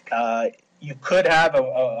 You could have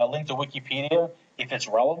a link to Wikipedia if it's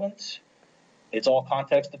relevant. It's all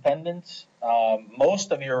context dependent.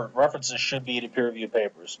 Most of your references should be to peer-reviewed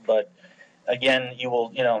papers, but again,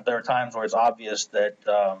 there are times where it's obvious that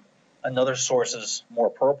another source is more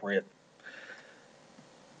appropriate.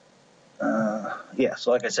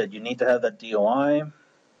 So like I said, you need to have that DOI.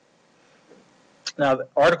 Now,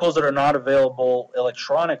 articles that are not available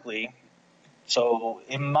electronically, so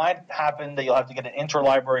it might happen that you'll have to get an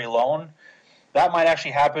interlibrary loan. That might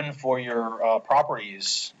actually happen for your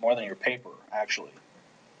properties more than your paper, actually.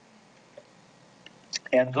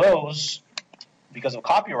 And those, because of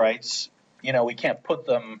copyrights, we can't put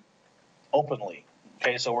them openly.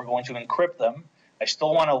 Okay, so we're going to encrypt them. I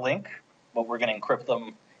still want a link, but we're going to encrypt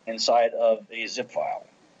them inside of a zip file.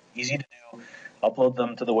 Easy to do. Upload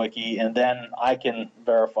them to the wiki, and then I can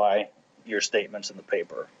verify your statements in the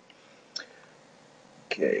paper.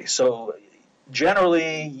 Okay, so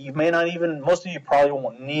generally, you may not even, most of you probably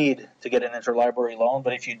won't need to get an interlibrary loan,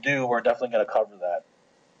 but if you do, we're definitely going to cover that.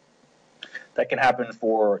 That can happen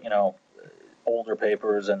for, older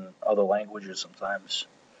papers and other languages sometimes.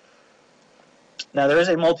 Now, there is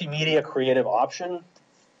a multimedia creative option.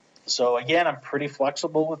 So again, I'm pretty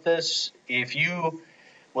flexible with this. If you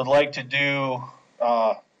would like to do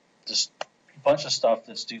just a bunch of stuff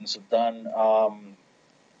that students have done,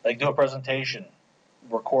 like do a presentation,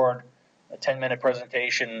 record a 10-minute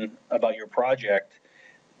presentation about your project,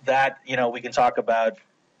 that, we can talk about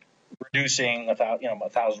reducing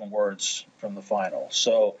 1,000 words from the final.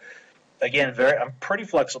 So again, I'm pretty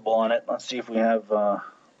flexible on it. Let's see if we have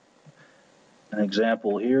an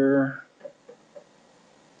example here.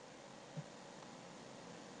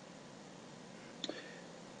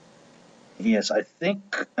 Yes, I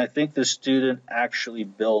think the student actually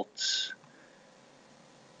built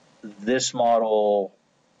this model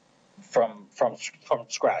from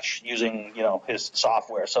scratch using his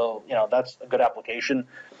software. So that's a good application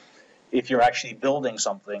if you're actually building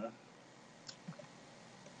something.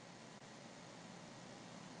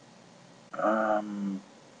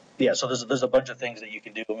 Yeah, so there's a bunch of things that you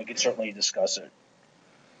can do, and we can certainly discuss it.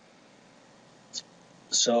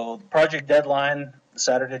 So the project deadline,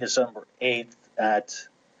 Saturday, December 8th at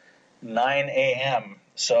 9 a.m.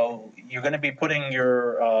 So you're going to be putting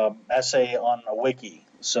your essay on a wiki.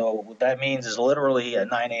 So what that means is literally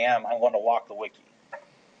at 9 a.m. I'm going to lock the wiki.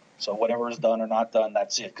 So whatever is done or not done,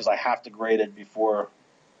 that's it, because I have to grade it before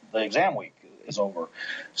the exam week is over.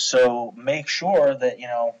 So make sure that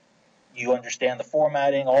you understand the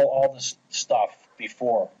formatting, all this stuff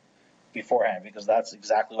beforehand, because that's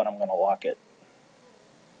exactly when I'm going to lock it.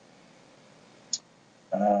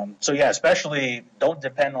 So yeah, especially don't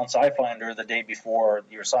depend on SciFinder the day before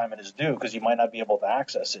your assignment is due, because you might not be able to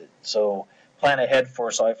access it. So plan ahead for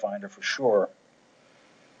SciFinder for sure.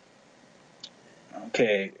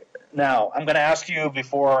 Okay, now I'm going to ask you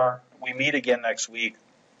before we meet again next week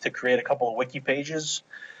to create a couple of wiki pages.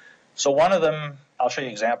 So one of them, I'll show you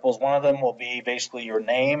examples. One of them will be basically your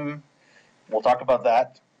name. We'll talk about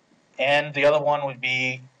that. And the other one would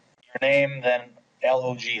be your name, then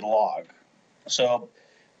log. So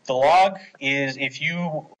the log is if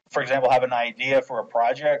you, for example, have an idea for a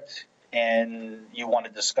project and you want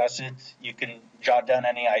to discuss it, you can jot down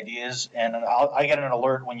any ideas, and I get an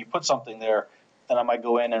alert when you put something there, and I might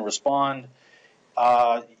go in and respond.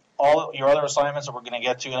 All your other assignments that we're going to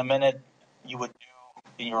get to in a minute, you would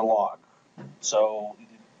do in your log. So,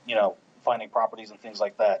 finding properties and things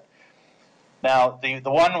like that. Now, the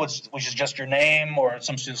one which is just your name, or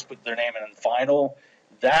some students put their name in the final,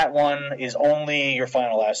 that one is only your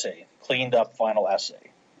final essay, cleaned up final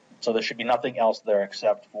essay. So there should be nothing else there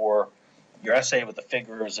except for your essay with the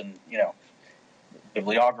figures and,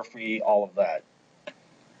 bibliography, all of that.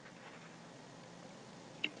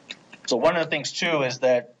 So one of the things, too, is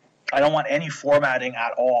that I don't want any formatting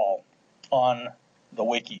at all on the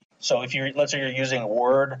wiki. So if let's say you're using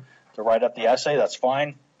Word to write up the essay, that's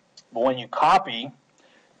fine. But when you copy,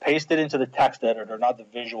 paste it into the text editor, not the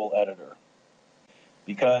visual editor.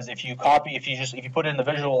 Because if you put it in the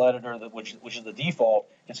visual editor, which is the default,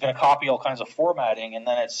 it's going to copy all kinds of formatting, and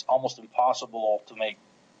then it's almost impossible to make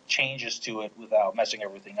changes to it without messing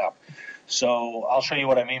everything up. So I'll show you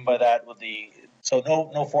what I mean by that. So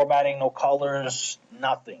no formatting, no colors,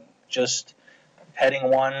 nothing. Just heading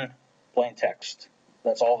 1, plain text.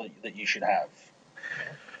 That's all that you should have.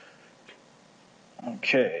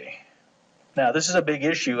 Okay. Now, this is a big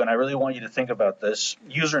issue, and I really want you to think about this.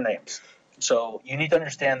 Usernames. So you need to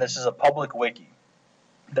understand this is a public wiki.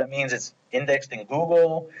 That means it's indexed in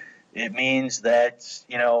Google. It means that,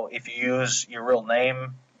 if you use your real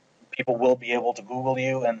name, people will be able to Google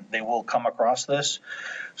you, and they will come across this.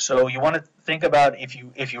 So you want to think about if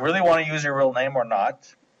you really want to use your real name or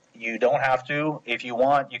not. You don't have to. If you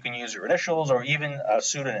want, you can use your initials or even a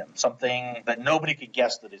pseudonym, something that nobody could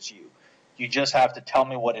guess that it's you. You just have to tell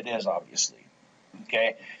me what it is, obviously.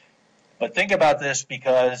 Okay? But think about this,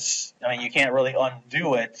 because, you can't really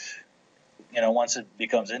undo it, once it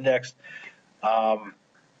becomes indexed.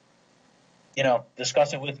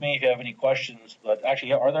 Discuss it with me if you have any questions. But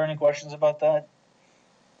actually, are there any questions about that?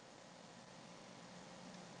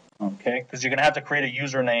 Okay, because you're going to have to create a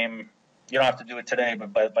username. You don't have to do it today,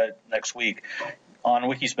 but by next week on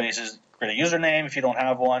Wikispaces, create a username if you don't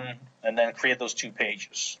have one, and then create those 2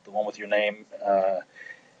 pages, the one with your name.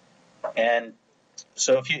 And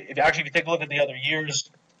so if you take a look at the other years,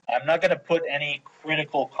 I'm not going to put any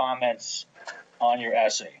critical comments on your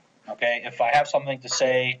essay. Okay, if I have something to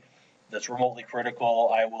say that's remotely critical,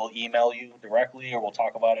 I will email you directly, or we'll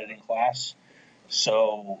talk about it in class.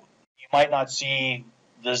 So you might not see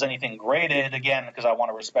there's anything graded, again, because I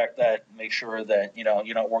want to respect that, make sure that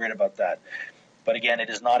you're not worried about that. But again,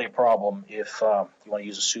 it is not a problem if you want to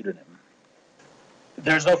use a pseudonym.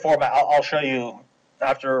 There's no format. I'll show you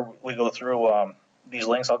after we go through these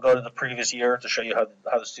links. I'll go to the previous year to show you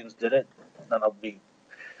how the students did it. Then that'll be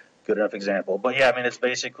a good enough example. But yeah, I mean, it's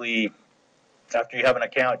basically after you have an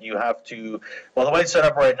account, you have to. Well, the way it's set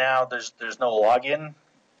up right now, there's no login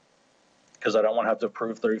because I don't want to have to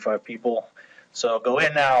approve 35 people. So go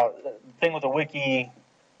in now. The thing with the wiki,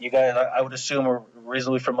 you guys, I would assume are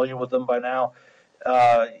reasonably familiar with them by now.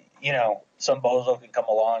 You know, some bozo can come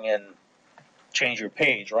along and change your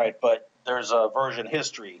page, right? But there's a version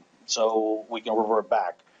history, so we can revert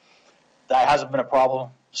back. That hasn't been a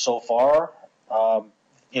problem so far.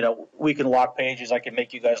 You know, we can lock pages. I can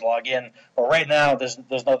make you guys log in, but right now there's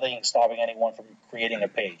nothing stopping anyone from creating a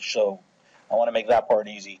page. So I want to make that part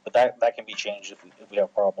easy, but that can be changed if we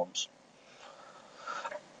have problems.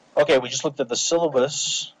 Okay, we just looked at the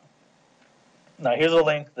syllabus. Now here's a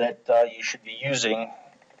link that you should be using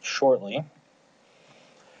shortly.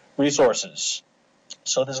 Resources.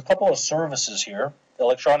 So there's a couple of services here.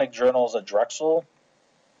 Electronic journals at Drexel.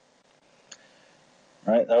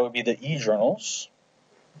 Right, that would be the e-journals.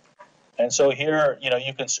 And so here, you know,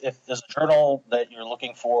 you can, if there's a journal that you're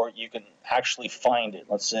looking for, you can actually find it.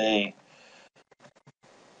 Let's say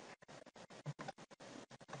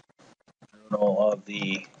Journal of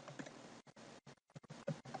the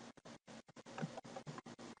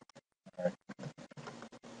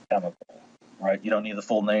Chemical, right? You don't need the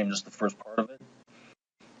full name, just the first part of it.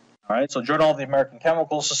 All right, so Journal of the American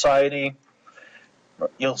Chemical Society.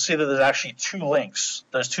 You'll see that there's actually two links.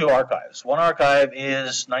 There's two archives. One archive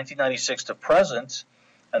is 1996 to present,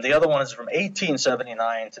 and the other one is from 1879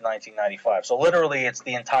 to 1995. So literally, it's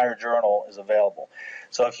the entire journal is available.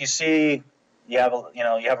 So if you see you have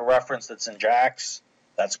a reference that's in JAX,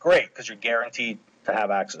 that's great because you're guaranteed to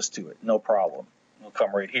have access to it. No problem. It'll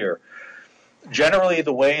come right here. Generally,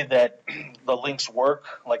 the way that the links work,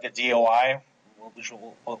 like a DOI, which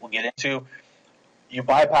we'll get into, you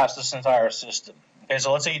bypass this entire system. Okay,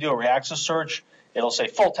 so let's say you do a reaccess search, it'll say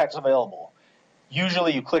full text available.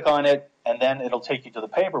 Usually you click on it and then it'll take you to the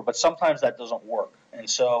paper, but sometimes that doesn't work. And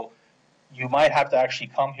so you might have to actually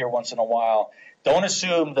come here once in a while. Don't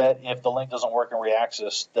assume that if the link doesn't work in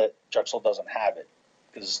reaccess that Drexel doesn't have it,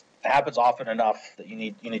 because it happens often enough that you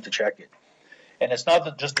need to check it. And it's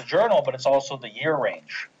not just the journal, but it's also the year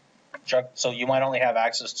range. So you might only have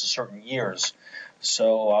access to certain years.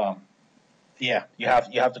 So yeah, you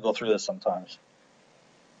have to go through this sometimes.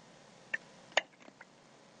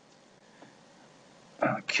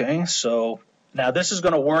 Okay, so now this is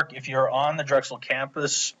going to work if you're on the Drexel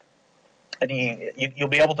campus. You'll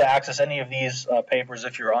be able to access any of these papers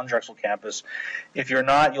if you're on Drexel campus. If you're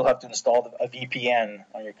not, you'll have to install a VPN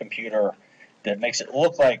on your computer that makes it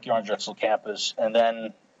look like you're on Drexel campus, and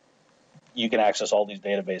then you can access all these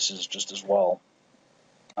databases just as well.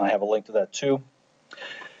 I have a link to that too.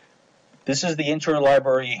 This is the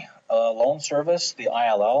Interlibrary Loan Service, the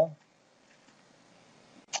ILL.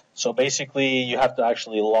 So basically, you have to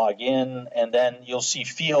actually log in, and then you'll see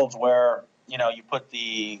fields where you put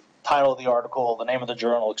the title of the article, the name of the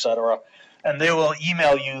journal, etc., and they will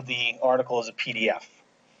email you the article as a PDF.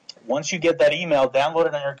 Once you get that email, download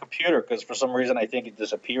it on your computer, because for some reason I think it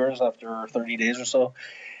disappears after 30 days or so,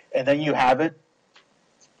 and then you have it.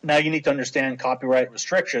 Now you need to understand copyright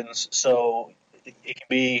restrictions, so it can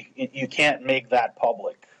be, you can't make that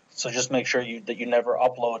public. So just make sure that you never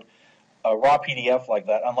upload a raw PDF like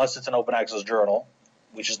that unless it's an open access journal,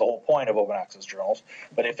 which is the whole point of open access journals.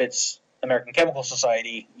 But if it's American Chemical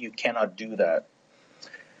Society, you cannot do that.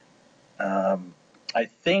 I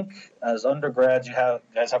think as undergrads, you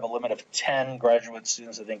guys have a limit of 10 graduate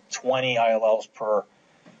students. I think 20 ILLs per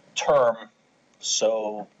term.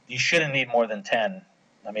 So you shouldn't need more than 10.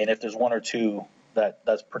 I mean, if there's one or two,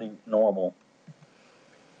 that's pretty normal.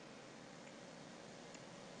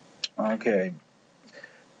 Okay.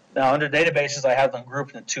 Now, under databases, I have them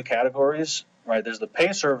grouped into two categories. Right? There's the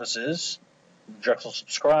pay services, Drexel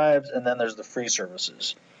subscribes, and then there's the free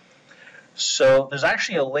services. So there's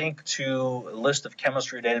actually a link to a list of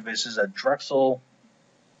chemistry databases at Drexel.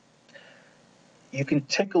 You can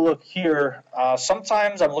take a look here.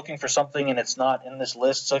 Sometimes I'm looking for something and it's not in this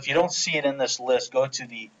list. So if you don't see it in this list, go to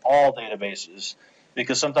the all databases,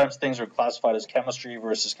 because sometimes things are classified as chemistry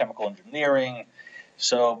versus chemical engineering.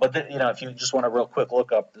 So, but if you just want a real quick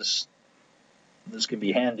look up, this can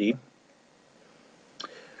be handy.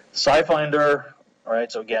 SciFinder. All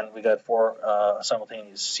right, so again, we got 4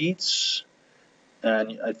 simultaneous seats,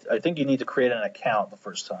 and I think you need to create an account the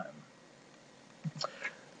first time.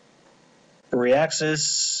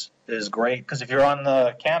 Reaccess is great because if you're on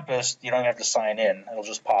the campus, you don't have to sign in; it'll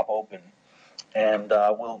just pop open. And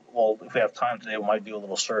we'll if we have time today, we might do a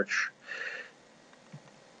little search.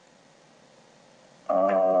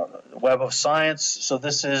 Web of Science. So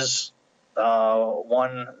this is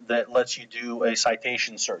one that lets you do a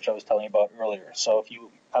citation search I was telling you about earlier. So if you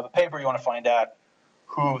have a paper you want to find out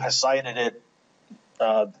who has cited it,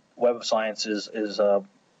 Web of Science is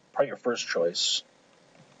probably your first choice.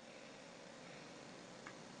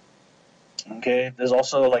 Okay, there's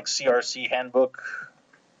also like CRC handbook.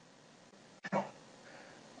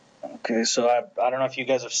 Okay, so I don't know if you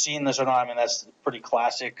guys have seen this or not. I mean, that's pretty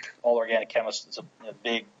classic. All Organic Chemists. It's a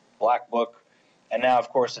big black book. And now, of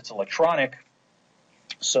course, it's electronic.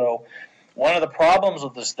 So one of the problems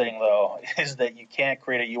with this thing, though, is that you can't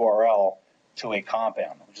create a URL to a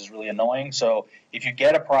compound, which is really annoying. So if you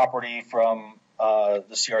get a property from the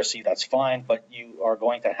CRC, that's fine, but you are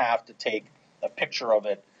going to have to take a picture of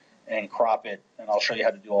it and crop it, and I'll show you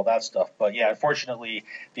how to do all that stuff. But yeah, unfortunately,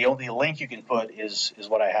 the only link you can put is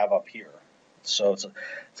what I have up here. So it's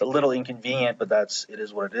a little inconvenient, but it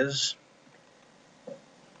is what it is.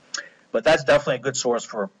 But that's definitely a good source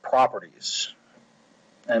for properties.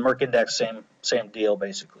 And Merck Index, same deal,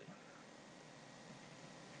 basically.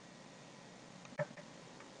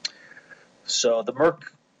 So the Merck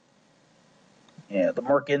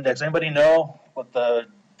Index. Anybody know what the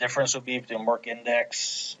difference would be between Merck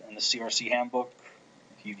Index and the CRC handbook,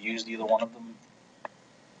 if you've used either one of them?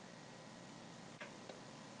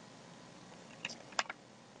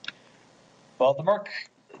 Well, the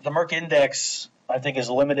Merck Index, I think, is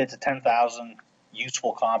limited to 10,000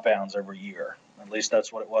 useful compounds every year. At least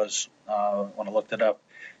that's what it was when I looked it up.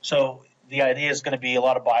 So the idea is going to be a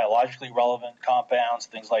lot of biologically relevant compounds,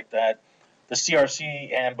 things like that. The CRC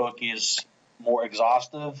handbook is more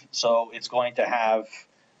exhaustive, so it's going to have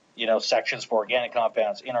sections for organic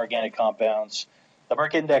compounds, inorganic compounds. The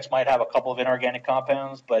Merck Index might have a couple of inorganic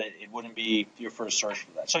compounds, but it wouldn't be your first search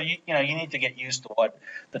for that. So you need to get used to what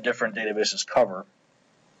the different databases cover.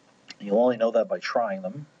 You'll only know that by trying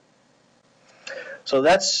them. So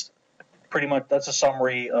that's pretty much a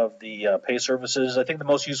summary of the pay services. I think the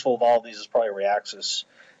most useful of all of these is probably Reaxys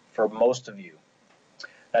for most of you.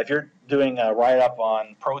 Now, if you're doing a write-up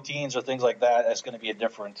on proteins or things like that, that's going to be a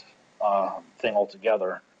different thing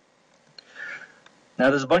altogether. Now,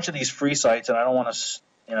 there's a bunch of these free sites, and I don't want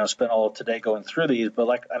to spend all of today going through these, but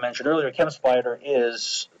like I mentioned earlier, ChemSpider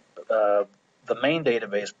is the main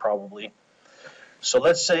database probably. So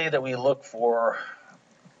let's say that we look for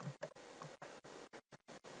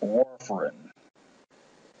warfarin,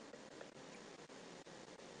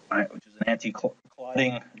 which is an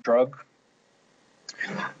anti-clotting drug.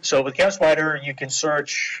 So with ChemSpider, you can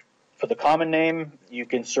search for the common name, you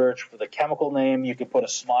can search for the chemical name, you can put a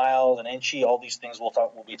SMILES, an INCHI, all these things we'll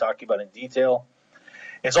be talking about in detail.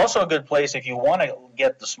 It's also a good place if you want to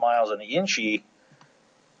get the SMILES and the INCHI,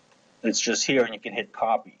 it's just here and you can hit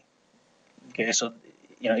copy. Okay, so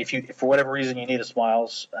if for whatever reason you need a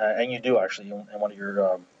SMILES, and you do actually in one of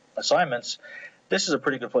your assignments, this is a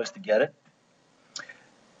pretty good place to get it.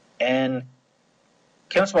 And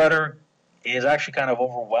ChemSpider is actually kind of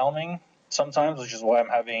overwhelming sometimes, which is why I'm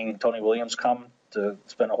having Tony Williams come to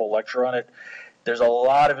spend a whole lecture on it. There's a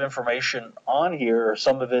lot of information on here.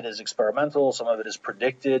 Some of it is experimental, some of it is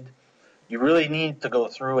predicted. You really need to go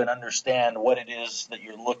through and understand what it is that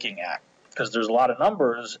you're looking at, because there's a lot of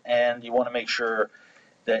numbers, and you want to make sure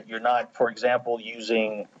that you're not, for example,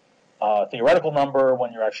 using a theoretical number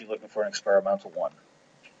when you're actually looking for an experimental one.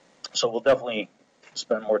 So we'll definitely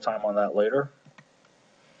spend more time on that later.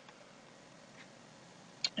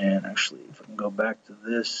 And actually, if I can go back to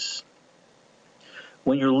this,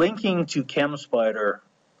 when you're linking to ChemSpider,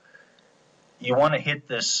 you want to hit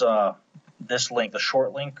this this link, the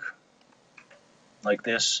short link, like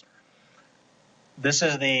this. This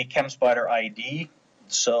is the ChemSpider ID.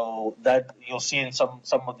 So that you'll see in some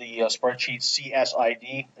of the spreadsheets,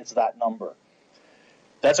 CSID, it's that number.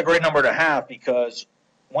 That's a great number to have, because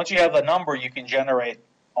once you have the number, you can generate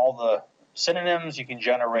all the synonyms, you can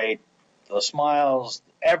generate the SMILES,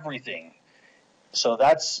 everything. So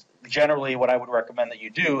that's generally what I would recommend that you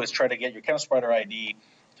do, is try to get your ChemSpider ID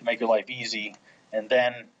to make your life easy, and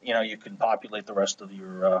then you can populate the rest of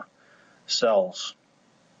your cells.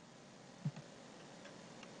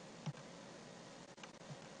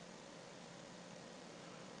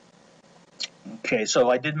 Okay, so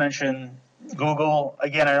I did mention Google.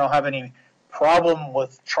 Again, I don't have any problem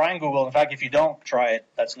with trying Google. In fact, if you don't try it,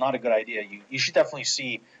 that's not a good idea. You should definitely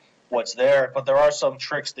see what's there, but there are some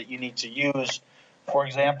tricks that you need to use. For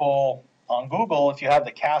example, on Google, if you have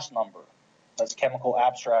the CAS number, that's Chemical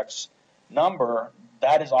Abstracts number,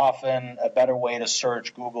 that is often a better way to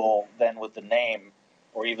search Google than with the name,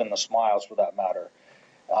 or even the SMILES for that matter,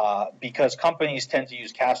 because companies tend to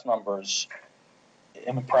use CAS numbers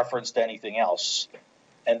in preference to anything else.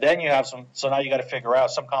 And then you have some, so now you got to figure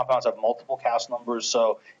out some compounds have multiple CAS numbers,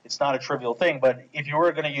 so it's not a trivial thing. But if you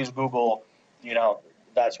were going to use Google,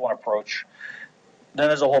 that's one approach. Then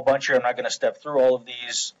there's a whole bunch here. I'm not going to step through all of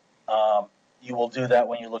these. You will do that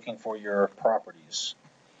when you're looking for your properties.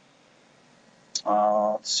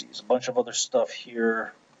 Let's see, there's a bunch of other stuff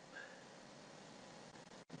here.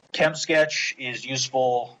 ChemSketch is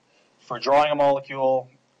useful for drawing a molecule,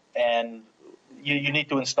 and you need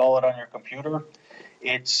to install it on your computer.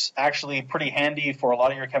 It's actually pretty handy for a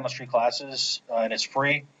lot of your chemistry classes, and it's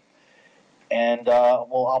free. And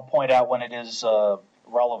I'll point out when it is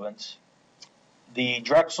relevant. The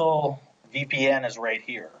Drexel VPN is right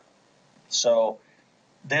here. So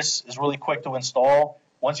this is really quick to install.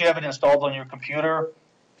 Once you have it installed on your computer,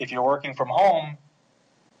 if you're working from home,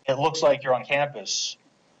 it looks like you're on campus,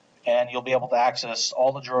 and you'll be able to access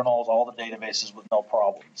all the journals, all the databases with no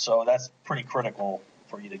problem. So that's pretty critical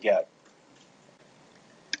for you to get.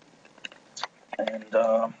 And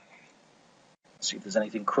let's see if there's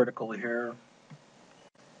anything critical here.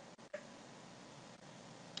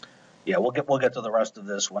 Yeah, we'll get to the rest of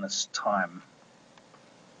this when it's time.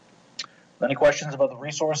 Any questions about the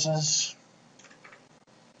resources?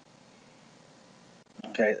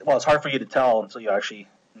 Okay, well, it's hard for you to tell until you actually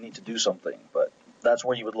need to do something, but that's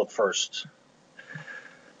where you would look first.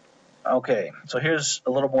 Okay, so here's a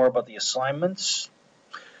little more about the assignments.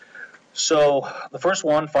 So the first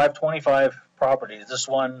one, 525 properties. This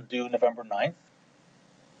one due November 9th.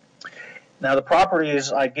 Now the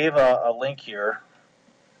properties, I gave a link here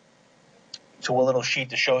to a little sheet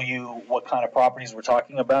to show you what kind of properties we're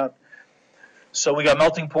talking about. So we got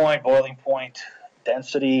melting point, boiling point,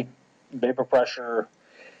 density, vapor pressure,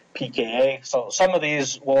 pKa. So some of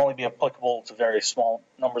these will only be applicable to very small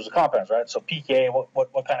numbers of compounds, right? So pKa,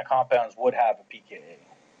 what kind of compounds would have a pKa?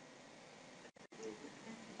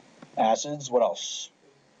 Acids, what else?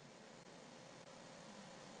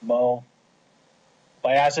 Mo.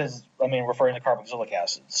 By acids, I mean referring to carboxylic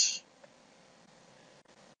acids.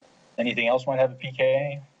 Anything else might have a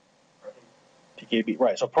pKa? pKb,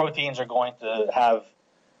 right. So proteins are going to have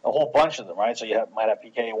a whole bunch of them, right? So you might have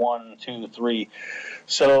pKa 1, 2, 3.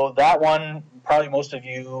 So that one, probably most of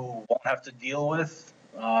you won't have to deal with.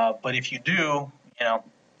 But if you do,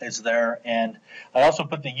 it's there. And I also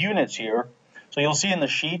put the units here. So you'll see in the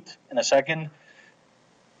sheet in a second,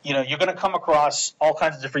 you're going to come across all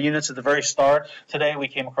kinds of different units at the very start. Today we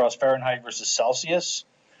came across Fahrenheit versus Celsius.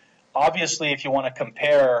 Obviously, if you want to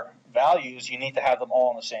compare values, you need to have them all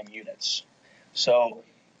in the same units. So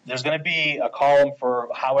there's going to be a column for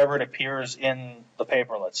however it appears in the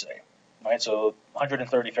paper, let's say, right? So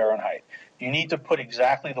 130 Fahrenheit. You need to put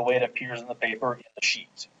exactly the way it appears in the paper in the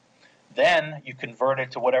sheet. Then you convert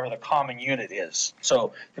it to whatever the common unit is.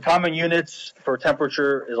 So the common units for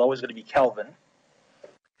temperature is always going to be Kelvin.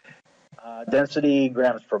 Density,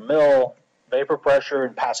 grams per mil, vapor pressure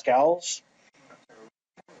in pascals.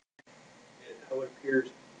 How it appears,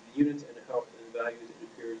 the units and how the values it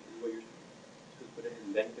appears is what you're supposed to put in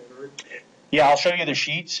and then convert? Yeah, I'll show you the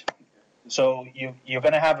sheet. So you're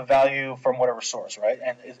going to have a value from whatever source, right?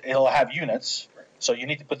 And it'll have units. So you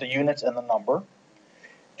need to put the units and the number.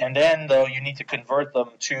 And then, though, you need to convert them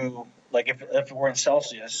to, like if we're in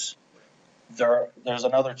Celsius, there's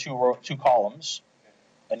another two columns,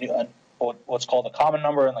 what's called the common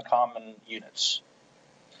number and the common units.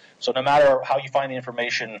 So no matter how you find the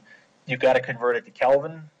information, you've got to convert it to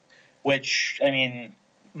Kelvin, which, I mean,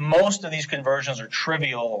 most of these conversions are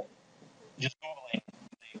trivial, just Googling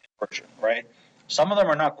the conversion, right? Some of them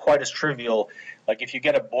are not quite as trivial. Like if you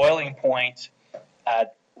get a boiling point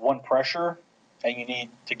at 1 pressure, and you need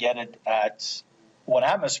to get it at 1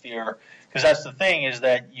 atmosphere, because that's the thing is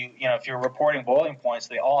that if you're reporting boiling points,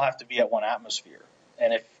 they all have to be at 1 atmosphere.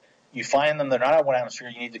 And if you find them they're not at 1 atmosphere,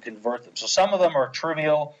 you need to convert them. So some of them are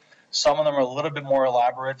trivial, some of them are a little bit more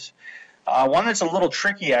elaborate. One that's a little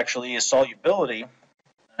tricky actually is solubility.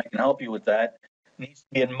 I can help you with that. It needs to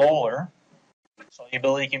be in molar.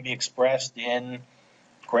 Solubility can be expressed in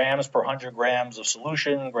grams per 100 grams of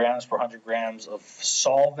solution, grams per 100 grams of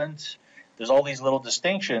solvent. There's all these little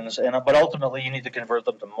distinctions, but ultimately you need to convert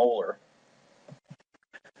them to molar.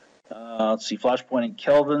 Let's see, flash point in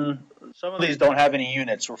Kelvin. Some of these don't have any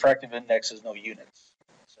units. Refractive index has no units.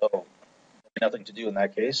 So nothing to do in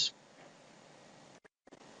that case.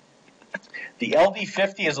 The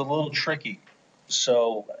LD50 is a little tricky.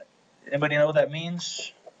 So anybody know what that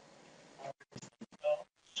means?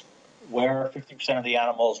 Where 50% of the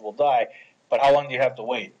animals will die. But how long do you have to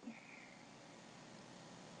wait?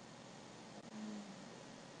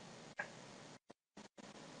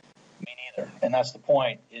 Me neither. And that's the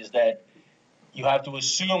point, is that You have to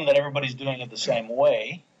assume that everybody's doing it the same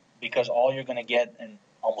way, because all you're going to get in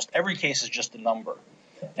almost every case is just a number.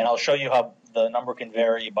 And I'll show you how the number can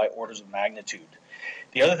vary by orders of magnitude.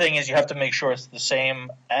 The other thing is you have to make sure it's the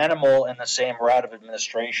same animal and the same route of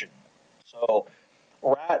administration. So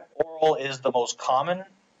rat oral is the most common,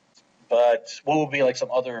 but what would be like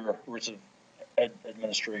some other routes of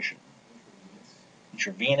administration?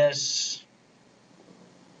 Intravenous.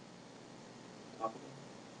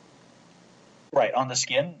 Right, on the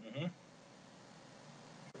skin.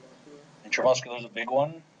 Intramuscular is a big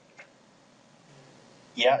one.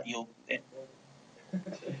 Yeah,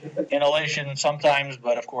 inhalation sometimes,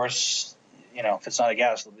 but of course, if it's not a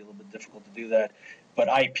gas, it'll be a little bit difficult to do that. But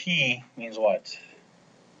IP means what?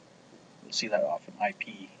 You'll see that often,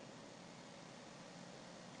 IP.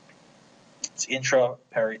 It's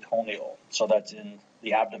intraperitoneal, so that's in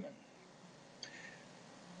the abdomen.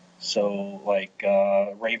 So like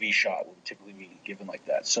rabies shot would typically be given like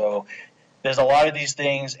that. So there's a lot of these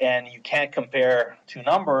things, and you can't compare two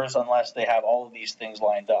numbers unless they have all of these things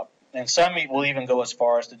lined up. And some will even go as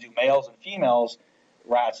far as to do males and females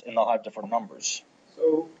rats, and they'll have different numbers.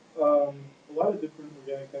 So a lot of different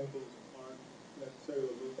organic chemicals aren't necessarily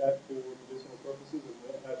looked at for medicinal purposes and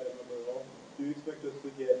won't have that number at all. Do you expect us to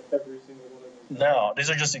get every single one of them? No, these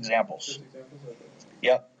are just examples. Just examples? Okay.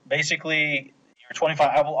 Yep. Basically, you're 25.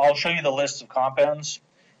 I'll show you the list of compounds,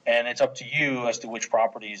 and it's up to you as to which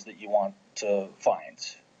properties that you want to find.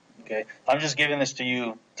 Okay, I'm just giving this to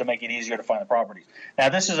you to make it easier to find the properties. Now,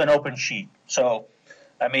 this is an open sheet. So,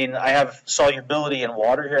 I mean, I have solubility in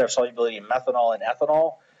water here. I have solubility in methanol and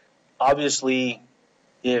ethanol. Obviously,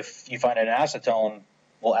 if you find an acetone,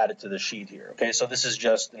 we'll add it to the sheet here. Okay, so this is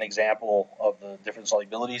just an example of the different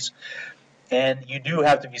solubilities. And you do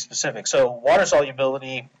have to be specific. So, water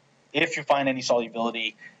solubility, if you find any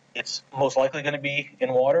solubility, it's most likely going to be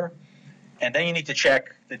in water. And then you need to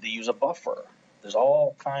check that they use a buffer. There's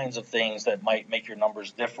all kinds of things that might make your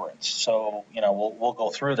numbers different. So, we'll go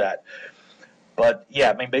through that. But, yeah,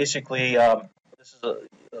 I mean, basically, this is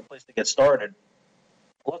a place to get started.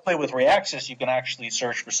 Luckily, with Reaxys, you can actually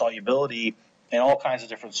search for solubility in all kinds of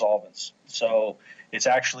different solvents. So it's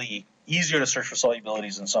actually easier to search for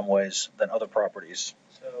solubilities in some ways than other properties.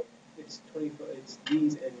 So it's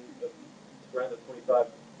these and around the 25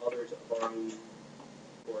 others of our own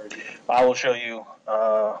origin. I will show you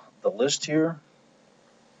the list here.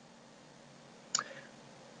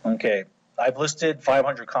 Okay, I've listed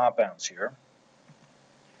 500 compounds here.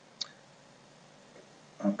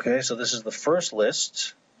 Okay, so this is the first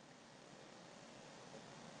list.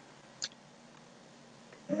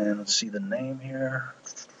 And let's see the name here.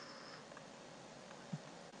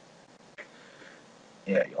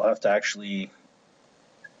 Yeah, you'll have to actually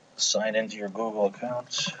sign into your Google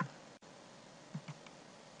account.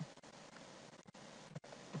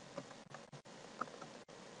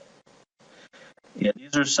 Yeah,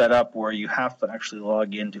 these are set up where you have to actually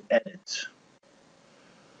log in to edit.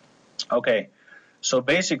 Okay, so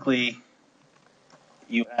basically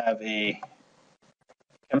you have a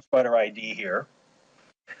ChemSpider ID here.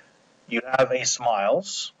 You have a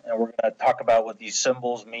smiles, and we're going to talk about what these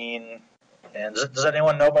symbols mean. And does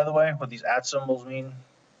anyone know, by the way, what these @ symbols mean?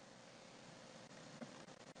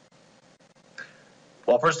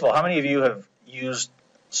 Well, first of all, how many of you have used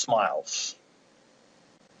smiles?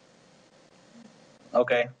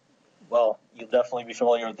 Okay, well, you'll definitely be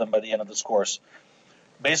familiar with them by the end of this course.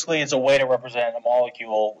 Basically, it's a way to represent a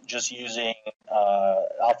molecule just using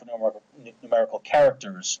alphanumerical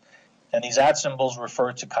characters. And these @ symbols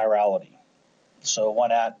refer to chirality. So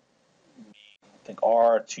one @ would be, I think,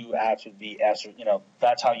 R, two @ would be S, or,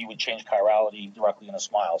 that's how you would change chirality directly into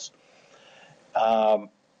smiles.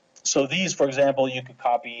 So these, for example, you could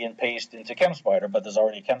copy and paste into ChemSpider, but there's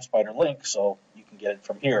already a ChemSpider link, so you can get it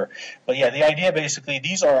from here. But yeah, the idea basically,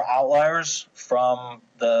 these are outliers from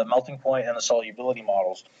the melting point and the solubility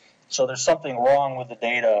models. So there's something wrong with the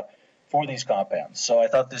data for these compounds. So I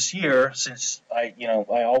thought this year, since I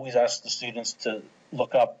always ask the students to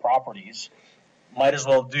look up properties, might as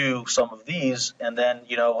well do some of these, and then,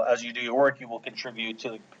 as you do your work, you will contribute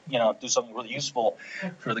to, do something really useful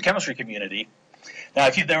for the chemistry community. Now,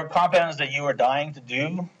 if there are compounds that you are dying to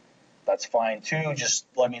do, that's fine too. Just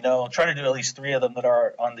let me know. Try to do at least 3 of them that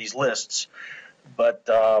are on these lists. But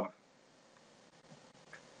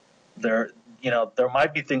there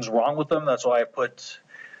might be things wrong with them. That's why I put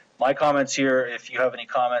my comments here. If you have any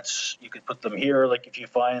comments, you could put them here. Like if you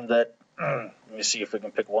find that, let me see if we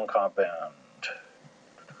can pick one compound.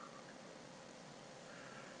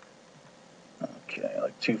 Okay,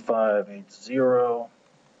 like 2580.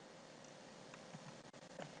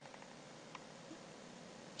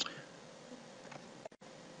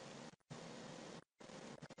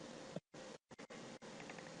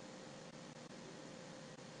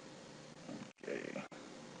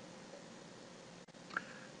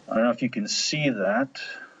 I don't know if you can see that.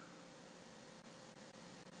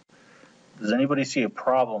 Does anybody see a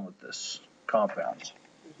problem with this compound?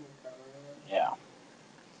 Yeah.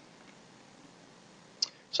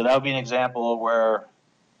 So that would be an example where,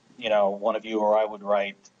 one of you or I would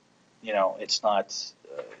write, it's not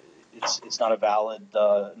a valid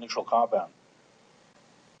neutral compound.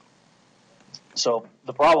 So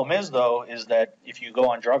the problem is, though, is that if you go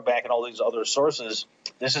on Drug Bank and all these other sources,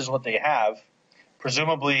 this is what they have.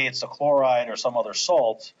 Presumably it's a chloride or some other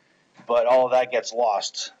salt, but all of that gets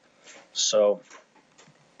lost. So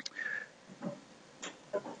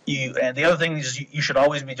and the other thing is you should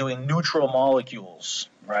always be doing neutral molecules,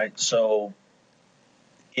 right? So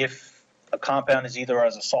if a compound is either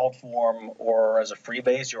as a salt form or as a free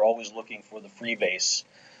base, you're always looking for the free base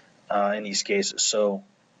in these cases. So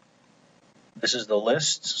this is the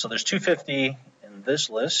list. So there's 250 in this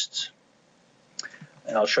list,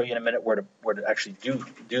 and I'll show you in a minute where to actually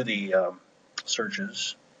do the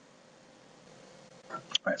searches. All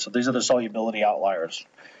right, so these are the solubility outliers.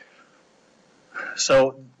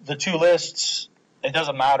 So the two lists, it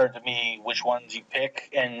doesn't matter to me which ones you pick,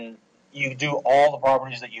 and you do all the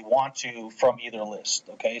properties that you want to from either list.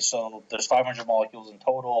 Okay, so there's 500 molecules in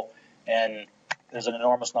total, and there's an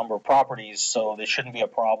enormous number of properties, so there shouldn't be a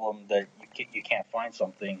problem that you can't find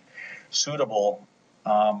something suitable.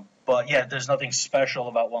 But yeah, there's nothing special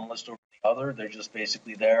about one list over the other. They're just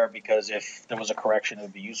basically there because if there was a correction, it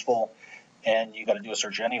would be useful, and you got to do a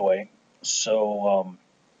search anyway. So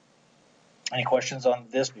any questions on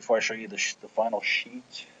this before I show you the final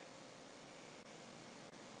sheet?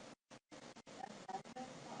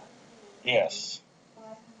 Yes.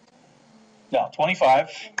 No,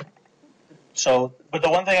 25. So, but the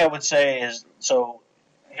one thing I would say is, so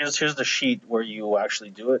here's the sheet where you actually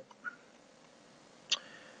do it.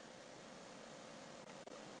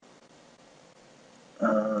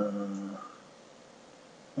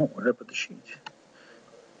 Where did I put the sheet?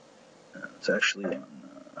 It's actually on.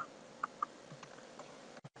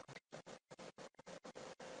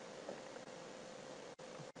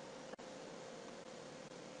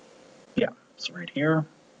 Yeah, it's right here.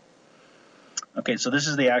 Okay, so this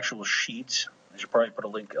is the actual sheet. I should probably put a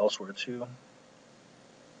link elsewhere too.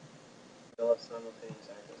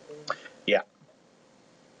 Yeah.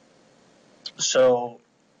 So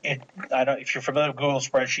if you're familiar with Google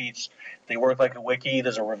spreadsheets, they work like a wiki.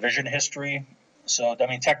 There's a revision history. So I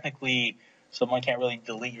mean, technically, someone can't really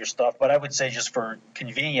delete your stuff. But I would say just for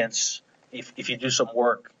convenience, if you do some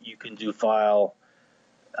work, you can do file,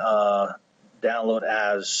 download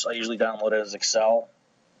as. I usually download it as Excel.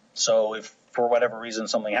 So if for whatever reason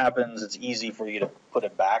something happens, it's easy for you to put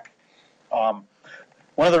it back. One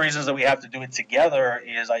of the reasons that we have to do it together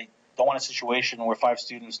is I don't want a situation where 5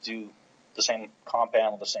 students do the same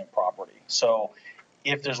compound with the same property. So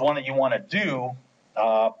if there's one that you want to do,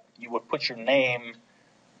 you would put your name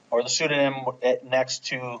or the pseudonym next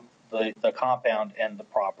to the compound and the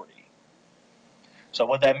property. So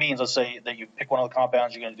what that means, let's say that you pick one of the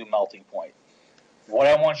compounds, you're going to do melting point. What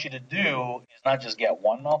I want you to do is not just get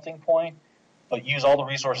one melting point, but use all the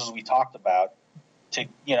resources we talked about to,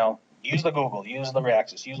 use the Google, use the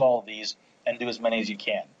Reaxys, use all of these, and do as many as you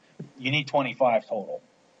can. You need 25 total.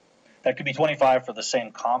 That could be 25 for the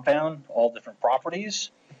same compound, all different properties.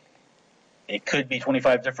 It could be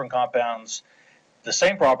 25 different compounds, the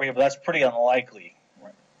same property, but that's pretty unlikely.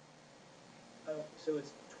 Right? So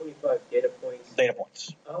it's 25 data points? Data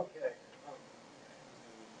points. Okay.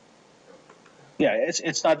 Yeah,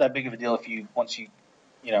 it's not that big of a deal once you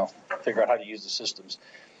figure out how to use the systems.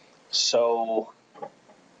 So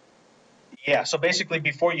yeah, so basically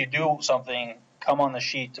before you do something, come on the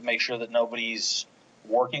sheet to make sure that nobody's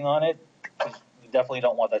working on it. We definitely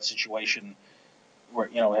don't want that situation where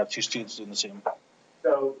we have 2 students doing the same.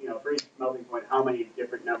 So for each melting point, how many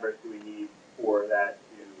different numbers do we need for that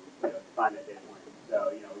to find that data point?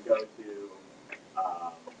 So we go to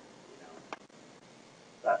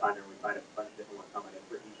Pathfinder, we find a bunch of different ones coming in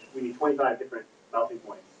for each. We need 25 different melting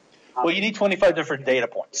points. Well, you need 25 different data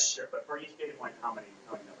points. Yeah, sure, but for each data point, how many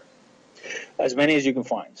numbers? As many as you can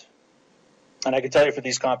find. And I can tell you for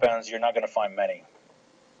these compounds, you're not going to find many.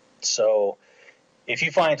 So if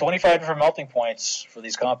you find 25 different melting points for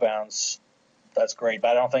these compounds, that's great,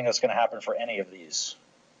 but I don't think that's going to happen for any of these.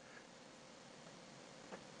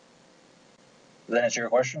 Does that answer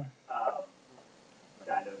your question?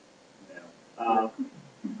 Kind of, no.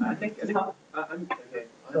 I'm okay. I'm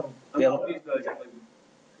Yeah. confused about exactly.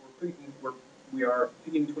 We are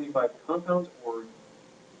picking 25 compounds or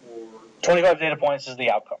 25 data points is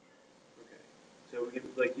the outcome. Okay. So we can,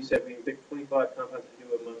 like you said, we can pick 25 compounds and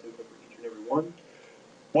do a melting point for each and every one.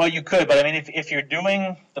 Well, you could, but I mean, if you're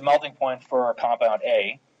doing the melting point for compound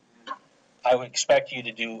A, I would expect you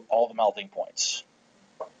to do all the melting points.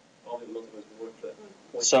 All the melting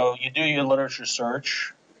points. So you do your literature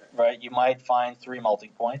search, right? You might find 3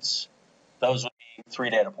 melting points. Those would be 3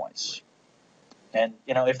 data points. And,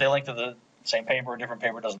 you know, if they link to the same paper or different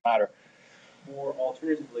paper, it doesn't matter. Or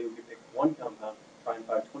alternatively, we could pick one compound, try and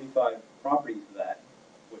find 25 properties of that,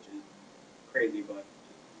 which is crazy, but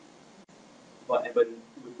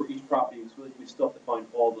for each property, we still have to find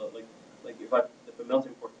all the, like if a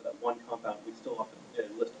melting point for that one compound, we still have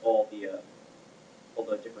to list all the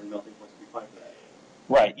different melting points we find for that.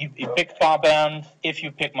 Right. You pick compound. If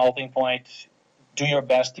you pick melting point, do your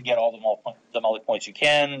best to get all the melting points you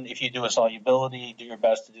can. If you do a solubility, do your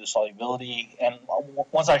best to do a solubility. And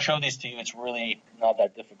once I show these to you, it's really not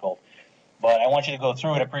that difficult. But I want you to go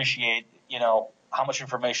through and appreciate, you know, how much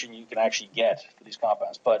information you can actually get for these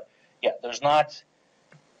compounds. But yeah, there's not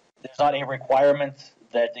a requirement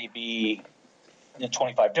that they be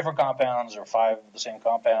 25 different compounds or 5 of the same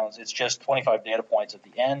compounds. It's just 25 data points at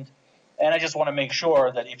the end. And I just want to make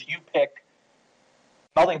sure that if you pick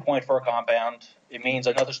melting point for a compound, it means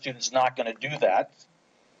another student's not going to do that.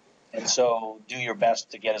 And so do your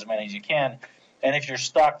best to get as many as you can. And if you're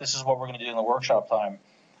stuck, this is what we're going to do in the workshop time.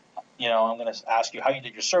 You know, I'm going to ask you how you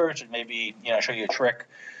did your search and maybe, you know, show you a trick.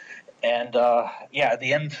 And, yeah, at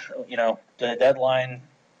the end, you know, the deadline,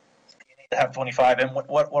 you need to have 25. And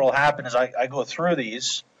what will happen is I go through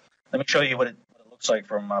these. Let me show you what it looks like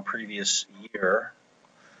from previous year.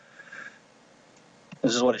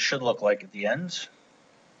 This is what it should look like at the end.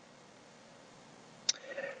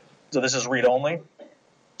 So this is read-only.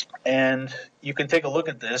 And you can take a look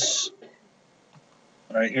at this.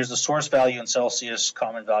 All right, here's the source value in Celsius,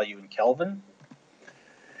 common value in Kelvin.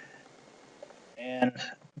 And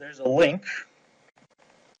there's a link.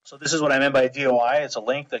 So this is what I meant by DOI. It's a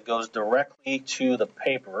link that goes directly to the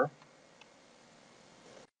paper.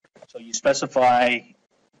 So you specify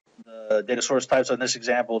the data source type. So in this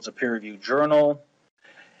example, it's a peer-reviewed journal.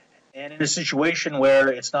 And in a situation where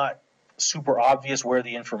it's not super obvious where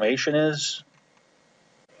the information is,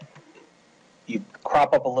 you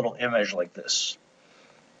crop up a little image like this.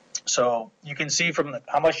 So you can see from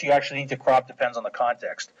how much you actually need to crop depends on the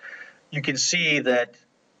context. You can see that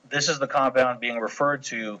this is the compound being referred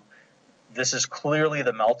to. This is clearly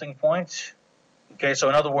the melting point. Okay, so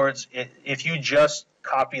in other words, if you just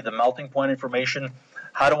copy the melting point information,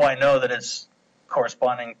 how do I know that it's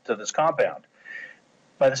corresponding to this compound?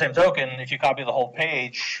 By the same token, if you copy the whole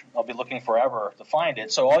page, I'll be looking forever to find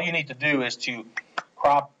it. So all you need to do is to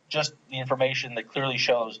crop just the information that clearly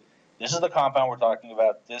shows this is the compound we're talking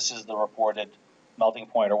about, this is the reported melting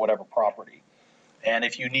point or whatever property. And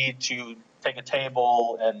if you need to take a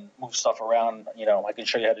table and move stuff around, you know, I can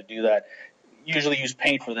show you how to do that. Usually use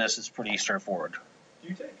paint for this, it's pretty straightforward. Do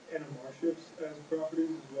you take NMR shifts as properties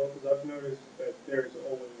as well? Because I've noticed that there's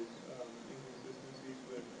always inconsistencies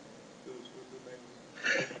with those sorts of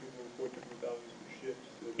things. People report different values for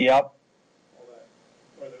shifts. Yep. All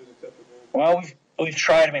that. Are those acceptable? Well, we've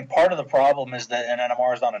tried. I mean, part of the problem is that an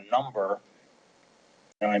NMR is not a number.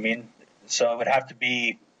 You know what I mean? So it would have to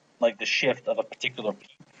be like the shift of a particular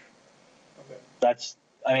peak. Okay. That's,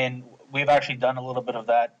 I mean, we've actually done a little bit of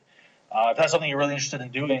that. If that's something you're really interested in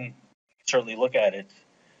doing, certainly look at it.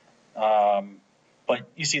 But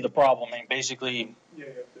you see the problem. I mean, basically, Yeah, you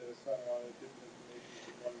have to assign a lot of different information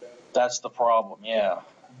to one data. that's the problem, yeah.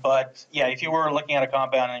 But, yeah, if you were looking at a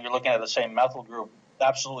compound and you're looking at the same methyl group,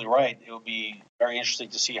 absolutely right. It would be very interesting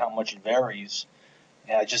to see how much it varies.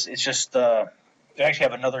 Yeah, it's just we actually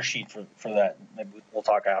have another sheet for that. Maybe we'll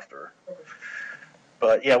talk after. Okay.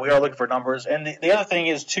 But, yeah, we are looking for numbers. And the other thing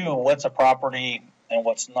is, too, what's a property and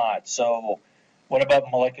what's not. So what about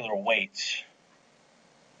molecular weight?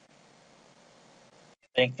 You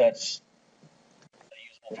think that's a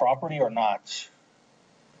usable property or not?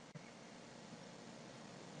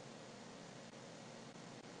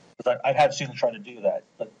 Because I've had students try to do that,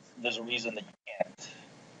 but there's a reason that you can't.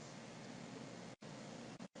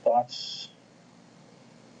 Thoughts?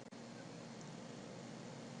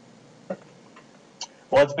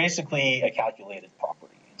 Well, it's basically a calculated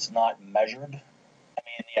property. It's not measured. I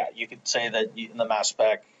mean, yeah, you could say that in the mass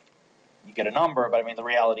spec you get a number, but I mean the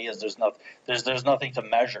reality is there's nothing to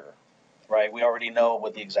measure, right? We already know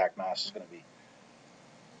what the exact mass is going to be.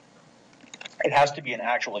 It has to be an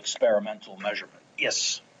actual experimental measurement.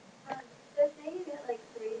 Yes. So say you get like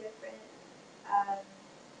 3 different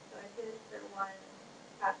sources for one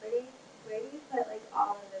property, where do you put like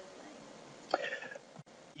all of those links?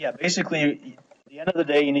 Yeah, basically, at the end of the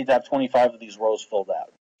day, you need to have 25 of these rows filled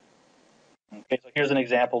out. Okay, so here's an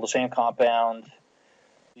example, the same compound.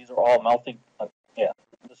 These are all melting. Yeah,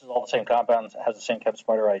 this is all the same compound. It has the same chem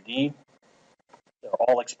spider ID. They're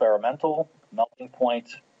all experimental, melting point,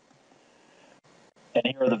 and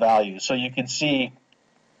here are the values. So you can see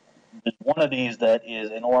there's one of these that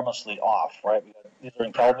is enormously off, right? These are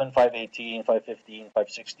in Kelvin, 518, 515,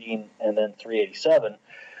 516, and then 387.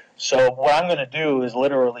 So what I'm going to do is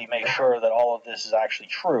literally make sure that all of this is actually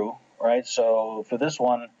true, right? So for this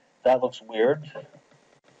one, that looks weird.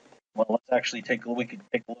 Well, let's actually we could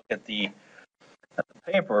take a look at the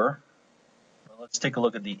paper. Let's take a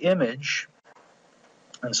look at the image.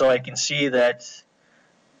 And so I can see that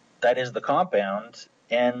that is the compound,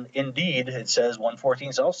 and indeed it says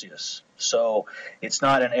 114 Celsius. So it's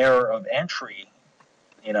not an error of entry,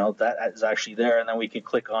 that is actually there. And then we can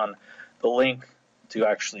click on the link to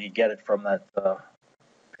actually get it from that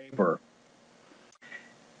paper.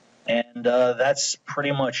 And that's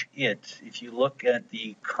pretty much it. If you look at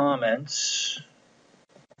the comments,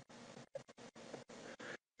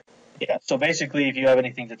 yeah, so basically if you have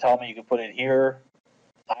anything to tell me, you can put it here.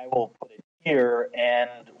 I will put it here,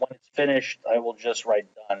 and when it's finished, I will just write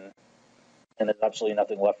done, and there's absolutely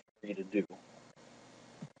nothing left for you to do.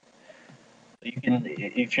 You can,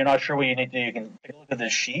 if you're not sure what you need to do, you can take a look at the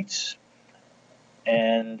sheets,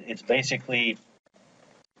 and it's basically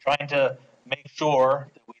trying to make sure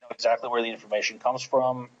that we know exactly where the information comes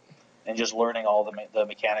from, and just learning all the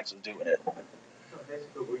mechanics of doing it. So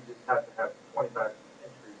basically, we just have to have 25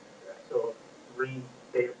 entries into that. So 3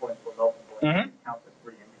 data points for melting point count as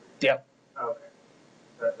 3 entries. Yep. Okay.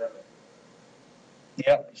 That makes sense.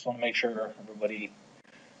 Yep. Just want to make sure everybody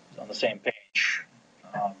is on the same page.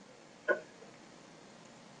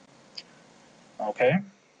 Okay.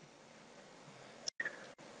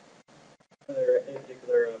 Are there any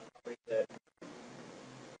particular points that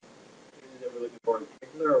we're looking for in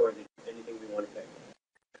particular, or is it anything we want to pick?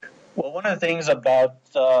 Well, one of the things about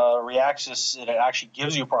Reaxys is that it actually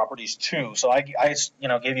gives you properties too. So I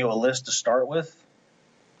gave you a list to start with.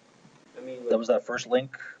 I mean, That was that first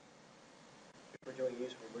link. If we're doing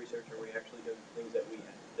useful research, are we actually doing things that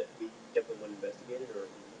we definitely want investigated, or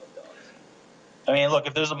up to us? I mean, look,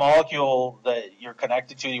 if there's a molecule that you're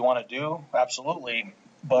connected to, you want to do, absolutely.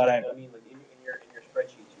 But I mean, like in your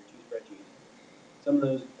spreadsheets, your 2 spreadsheets, some of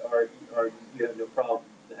those are you have no problem.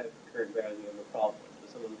 That have current value, you have no problem with.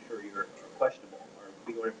 But some of them, sure, are questionable. Are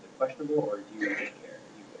we going for the questionable, or do you just care? Do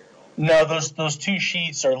you clear it all? No, those 2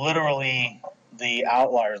 sheets are literally the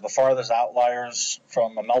outliers, the farthest outliers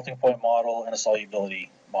from a melting point model and a solubility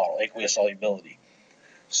model, aqueous solubility.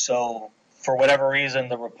 So for whatever reason,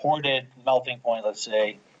 the reported melting point, let's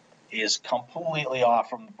say, is completely off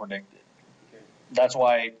from the predicted. Okay. That's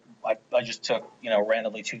why I just took,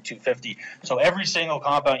 randomly 250. So every single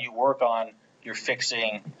compound you work on, you're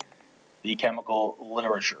fixing the chemical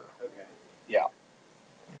literature. Okay. Yeah.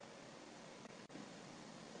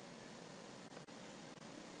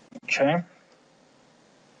 Okay.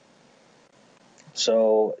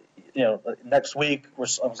 So, next week I'm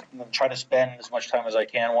going to try to spend as much time as I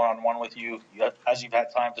can one-on-one with you. As you've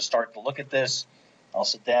had time to start to look at this, I'll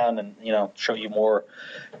sit down and show you more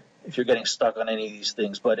if you're getting stuck on any of these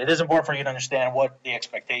things. But it is important for you to understand what the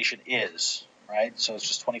expectation is, right? So it's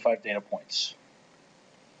just 25 data points.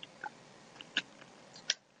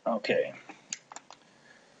 Okay.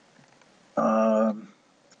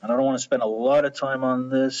 I don't want to spend a lot of time on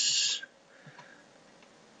this,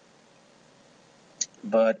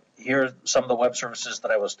 but here are some of the web services that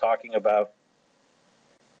I was talking about.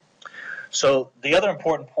 So the other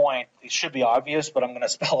important point, it should be obvious, but I'm going to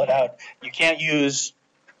spell it out. You can't use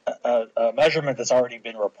a measurement that's already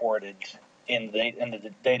been reported in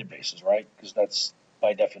the databases, right? Because that's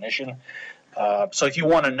by definition. So if you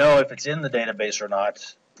want to know if it's in the database or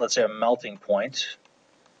not, let's say a melting point,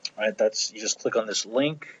 right? You just click on this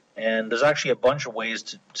link, and there's actually a bunch of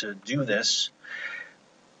ways to do this.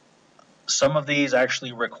 Some of these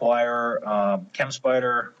actually require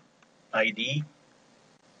ChemSpider ID.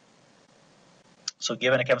 So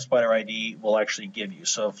given a ChemSpider ID will actually give you.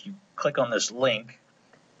 So if you click on this link,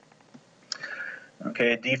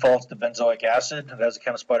 okay, it defaults to benzoic acid. It has a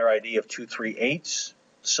ChemSpider ID of 238.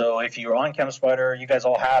 So if you're on ChemSpider, you guys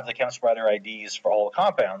all have the ChemSpider IDs for all the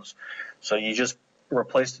compounds. So you just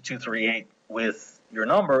replace the 238 with your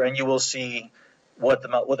number, and you will see what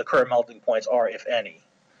the current melting points are, if any,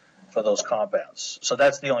 for those compounds. So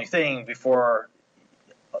that's the only thing before,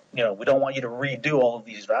 we don't want you to redo all of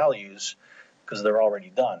these values because they're already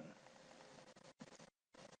done.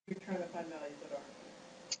 You're trying to find values that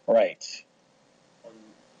are. Right. I'm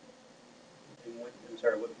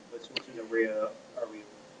sorry, what sources are we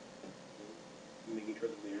making sure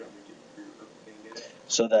that we're getting data?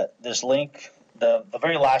 So that this link the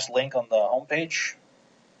very last link on the home page,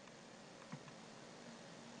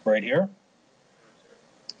 right here.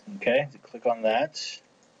 Okay, so click on that.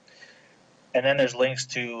 And then there's links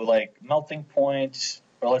to like melting point,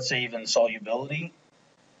 or let's say even solubility.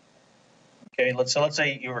 Okay, let's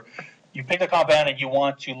say you pick a compound and you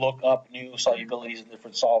want to look up new solubilities in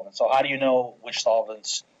different solvents. So how do you know which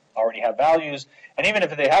solvents already have values? And even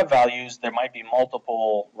if they have values, there might be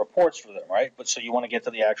multiple reports for them, right? But so you want to get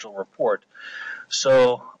to the actual report.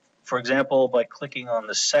 So, for example, by clicking on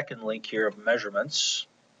the second link here of measurements,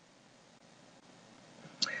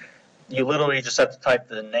 you literally just have to type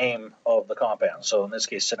the name of the compound. So in this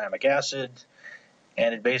case, cinnamic acid,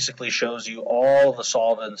 and it basically shows you all the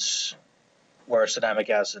solvents where cinnamic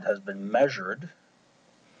acid has been measured.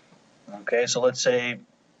 Okay, so let's say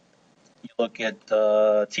you look at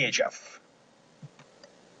THF.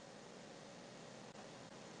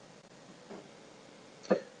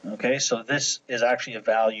 Okay, so this is actually a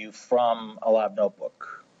value from a lab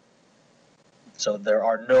notebook. So there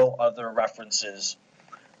are no other references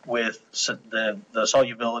with the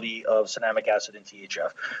solubility of cinnamic acid in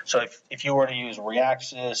THF. So if you were to use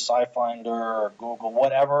Reaxys, SciFinder, or Google,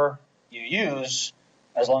 whatever you use,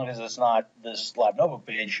 as long as it's not this lab notebook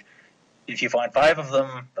page, if you find 5 of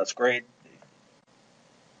them, that's great.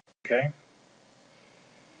 Okay.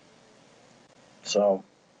 So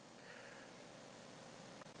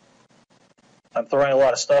I'm throwing a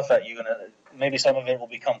lot of stuff at you, and maybe some of it will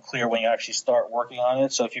become clear when you actually start working on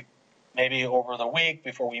it. So if you maybe over the week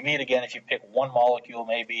before we meet again, if you pick one molecule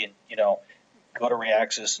maybe and go to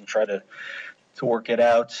Reaxys and try to work it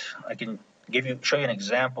out, I can show you an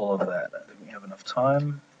example of that if we have enough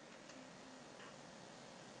time.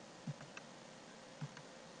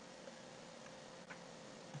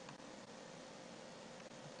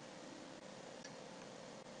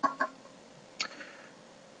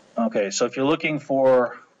 Okay, so if you're looking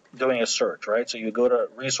for doing a search, right? So you go to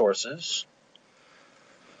resources,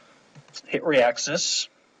 hit Reaxys.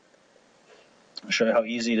 I'll show you how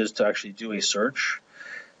easy it is to actually do a search.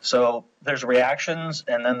 So there's reactions,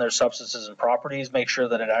 and then there's substances and properties. Make sure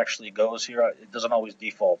that it actually goes here. It doesn't always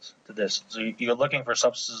default to this. So you're looking for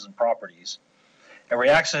substances and properties. And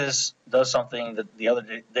Reaxys does something that the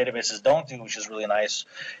other databases don't do, which is really nice.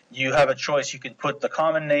 You have a choice. You can put the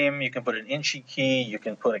common name, you can put an INCHI key, you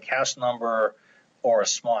can put a CAS number, or a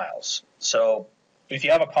SMILES. So if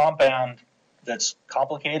you have a compound that's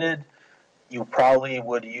complicated, you probably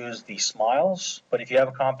would use the SMILES. But if you have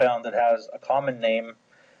a compound that has a common name,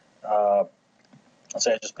 let's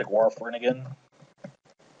say I just pick warfarin again,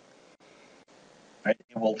 right,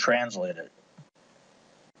 it will translate it.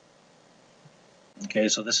 Okay,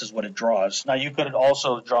 so this is what it draws. Now you could have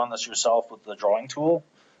also drawn this yourself with the drawing tool,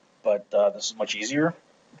 but this is much easier.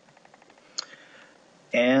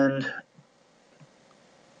 And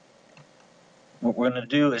what we're going to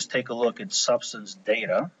do is take a look at substance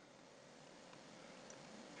data.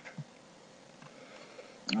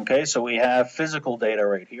 Okay, so we have physical data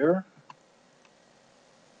right here.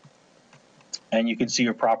 And you can see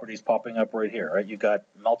your properties popping up right here, right? You've got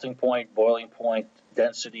melting point, boiling point,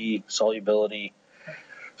 density, solubility.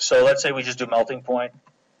 So let's say we just do melting point.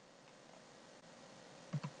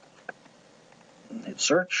 Hit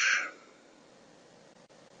search.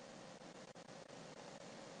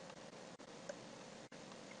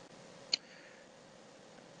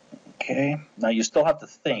 Okay, now you still have to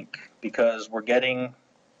think because we're getting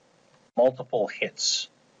multiple hits,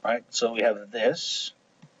 right? So we have this.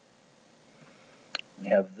 We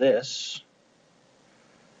have this,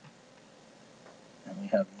 and we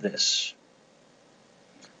have this.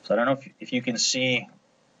 So I don't know if you can see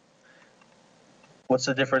what's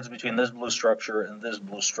the difference between this blue structure and this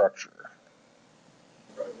blue structure.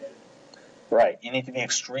 Right, you need to be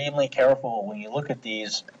extremely careful when you look at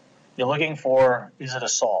these. You're looking for, is it a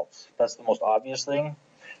salt? That's the most obvious thing.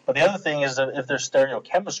 But the other thing is that if there's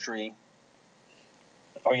stereochemistry,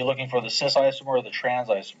 are you looking for the cis isomer or the trans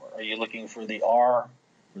isomer? Are you looking for the R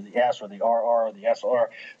or the S or the RR or the SR?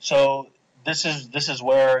 So this is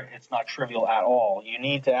where it's not trivial at all. You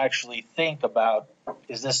need to actually think about,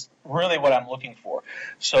 is this really what I'm looking for?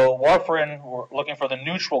 So warfarin, we're looking for the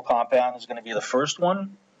neutral compound, is going to be the first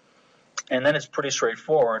one. And then it's pretty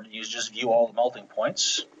straightforward. You just view all the melting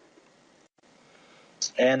points.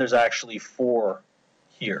 And there's actually 4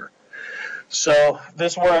 here. So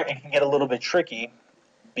this is where it can get a little bit tricky,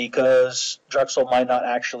 because Drexel might not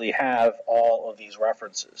actually have all of these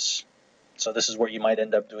references. So this is where you might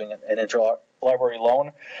end up doing an interlibrary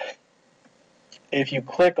loan. If you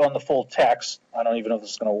click on the full text, I don't even know if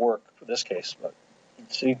this is going to work for this case, but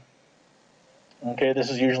let's see. Okay, this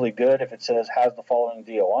is usually good if it says has the following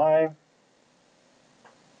DOI.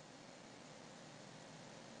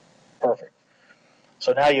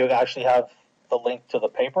 So now you actually have the link to the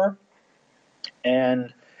paper.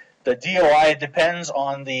 And the DOI depends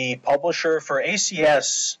on the publisher. For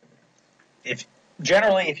ACS, if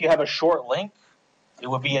you have a short link, it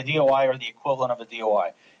would be a DOI or the equivalent of a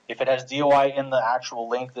DOI. If it has DOI in the actual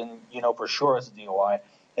link, then you know for sure it's a DOI.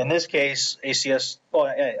 In this case, ACS, well,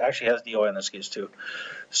 it actually has DOI in this case too.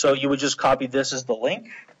 So you would just copy this as the link,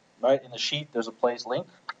 right? In the sheet, there's a place link.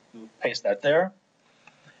 You paste that there.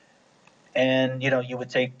 And, you would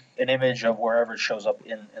take an image of wherever it shows up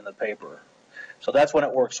in the paper. So that's when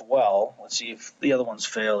it works well. Let's see if the other ones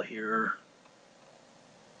fail here.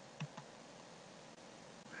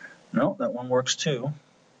 No, that one works too.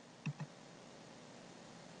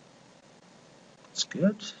 That's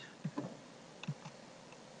good.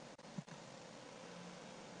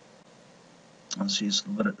 Let's see, it's a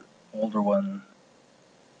little bit older one.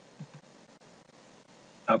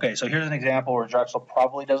 Okay, so here's an example where Drexel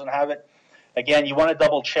probably doesn't have it. Again, you want to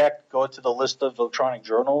double check, go to the list of electronic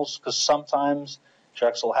journals, because sometimes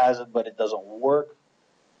Drexel has it, but it doesn't work.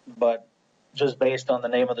 But just based on the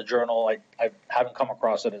name of the journal, I haven't come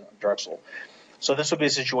across it in Drexel. So this would be a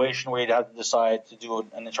situation where you'd have to decide to do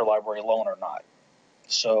an interlibrary loan or not.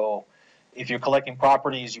 So if you're collecting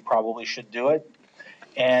properties, you probably should do it.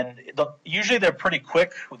 And usually they're pretty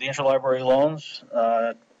quick with the interlibrary loans,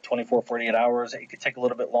 24, 48 hours. It could take a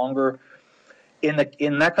little bit longer. In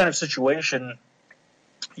that kind of situation,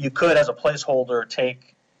 you could, as a placeholder,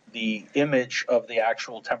 take the image of the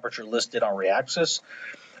actual temperature listed on Reaxys.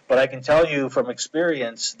 But I can tell you from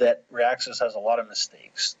experience that Reaxys has a lot of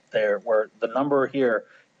mistakes there, where the number here,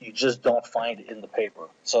 you just don't find it in the paper.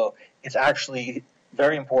 So it's actually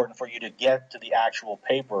very important for you to get to the actual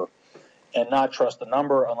paper and not trust the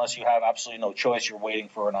number unless you have absolutely no choice. You're waiting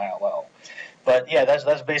for an ILL. But yeah,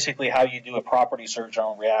 that's basically how you do a property search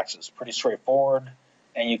on Reaxys. Pretty straightforward,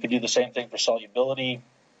 and you can do the same thing for solubility,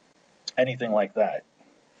 anything like that.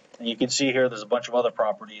 And you can see here there's a bunch of other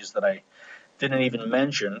properties that I didn't even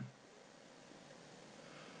mention.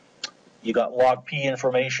 You got log P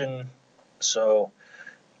information. So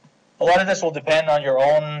a lot of this will depend on your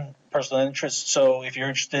own personal interest. So if you're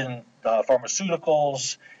interested in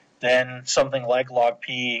pharmaceuticals, then something like log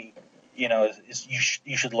P,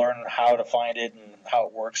 you should learn how to find it and how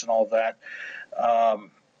it works and all of that.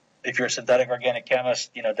 If you're a synthetic organic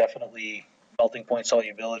chemist, definitely melting point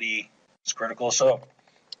solubility is critical. So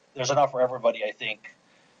there's enough for everybody, I think,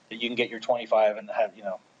 that you can get your 25 and have,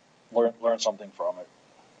 learn something from it.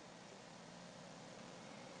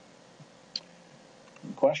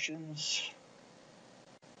 Any questions?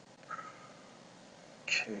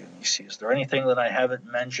 Okay, let me see. Is there anything that I haven't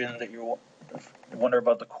mentioned that you wonder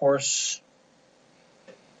about the course?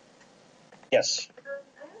 Yes? I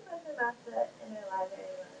have a question about the interlibrary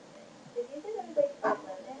loan. Did you say there was like a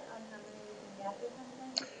limit on how many you can get or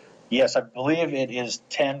something? Yes, I believe it is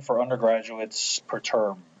 10 for undergraduates per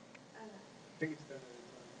term. I think it's 10 at a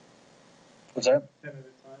time. What's that? 10 at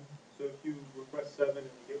a time. So if you request 7 and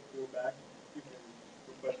you get 4 back, you can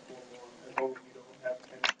request 4 more as long as you don't have 10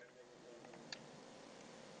 pending.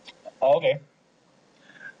 Oh, okay.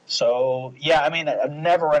 So, yeah, I mean, I've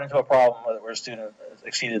never run into a problem where a student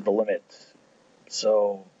exceeded the limit.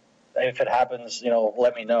 So, if it happens,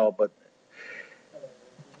 let me know. But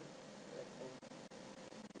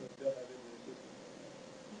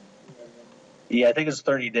yeah, I think it's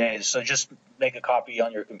 30 days. So just make a copy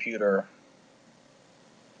on your computer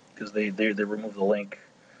because they remove the link.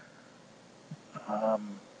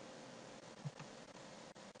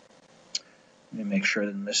 Let me make sure I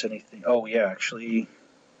didn't miss anything. Oh, yeah, actually,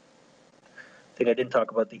 I think I didn't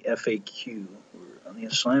talk about the FAQ on the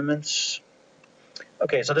assignments.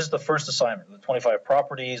 Okay, so this is the first assignment, the 25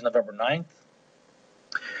 properties, November 9th.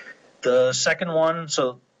 The second one,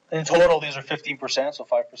 so in total, these are 15%, so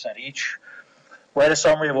 5% each. Write a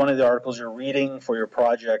summary of one of the articles you're reading for your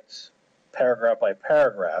project, paragraph by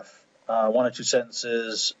paragraph. 1 or 2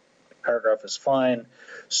 sentences, paragraph is fine.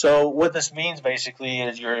 So what this means basically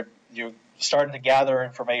is you're starting to gather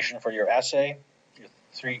information for your essay, your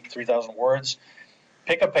 3,000 words.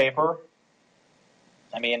 Pick a paper.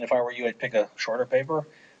 I mean, if I were you, I'd pick a shorter paper.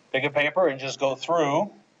 Pick a paper and just go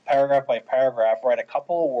through paragraph by paragraph, write a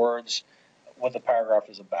couple of words what the paragraph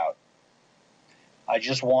is about. I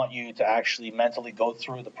just want you to actually mentally go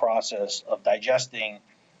through the process of digesting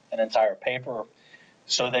an entire paper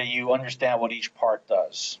so that you understand what each part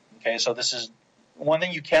does. Okay, so this is one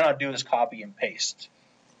thing you cannot do is copy and paste.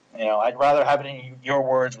 I'd rather have it in your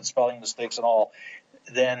words with spelling mistakes and all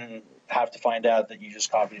than have to find out that you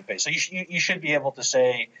just copied and pasted. So you should be able to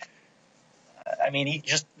say, I mean,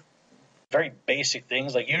 just very basic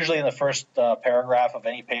things. Like usually in the first paragraph of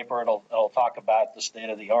any paper, it'll talk about the state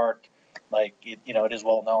of the art. Like it is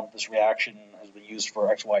well known that this reaction has been used for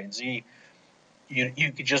X, Y, and Z.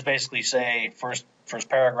 You could just basically say first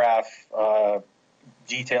paragraph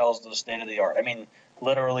details the state of the art. I mean,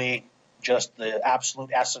 literally just the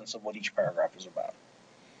absolute essence of what each paragraph is about.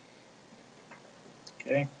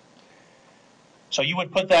 Okay. So you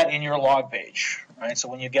would put that in your log page, right? So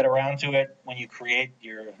when you get around to it, when you create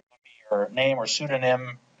your name or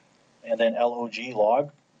pseudonym and then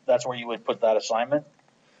log, that's where you would put that assignment.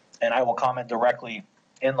 And I will comment directly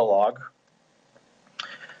in the log.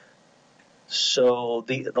 So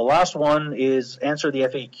the last one is answer the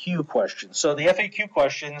FAQ questions. So the FAQ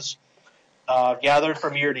questions gathered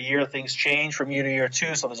from year to year, things change from year to year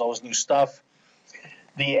too, so there's always new stuff.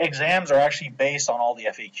 The exams are actually based on all the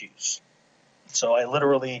FAQs. So I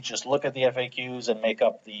literally just look at the FAQs and make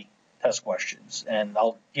up the test questions. And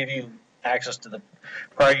I'll give you access to the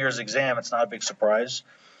prior year's exam. It's not a big surprise.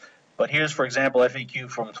 But here's, for example, FAQ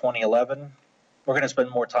from 2011. We're going to spend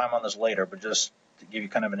more time on this later, but just to give you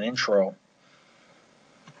kind of an intro.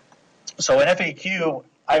 So in FAQ,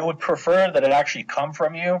 I would prefer that it actually come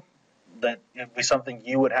from you, that it be something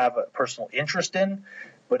you would have a personal interest in.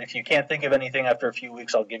 But if you can't think of anything after a few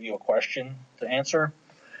weeks, I'll give you a question to answer.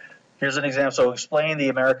 Here's an example. So explain the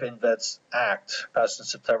American Vets Act passed in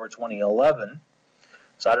September 2011.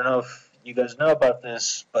 So I don't know if you guys know about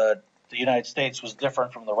this, but the United States was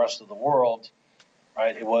different from the rest of the world,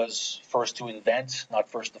 right? It was first to invent, not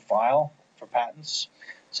first to file for patents.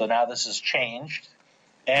 So now this has changed.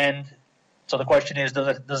 And so the question is,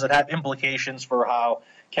 does it have implications for how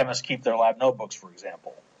chemists keep their lab notebooks, for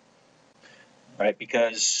example? Right?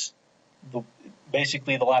 Because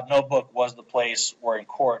basically the lab notebook was the place where in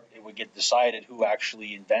court it would get decided who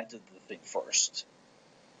actually invented the thing first.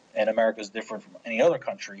 And America is different from any other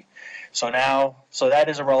country. So that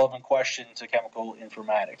is a relevant question to chemical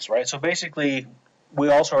informatics, right? So basically, we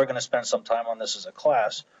also are going to spend some time on this as a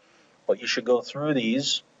class, but you should go through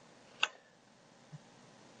these.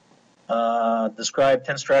 Describe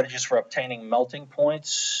 10 strategies for obtaining melting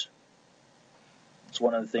points. It's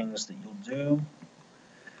one of the things that you'll do.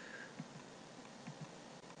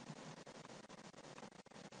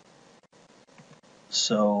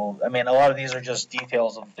 So, I mean, a lot of these are just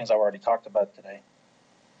details of things I've already talked about today.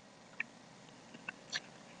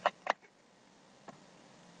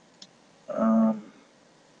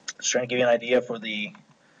 Just trying to give you an idea for the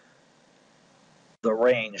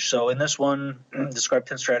range. So in this one, describe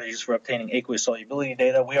 10 strategies for obtaining aqueous solubility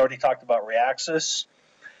data. We already talked about Reaxis,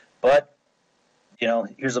 but,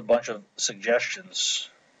 here's a bunch of suggestions.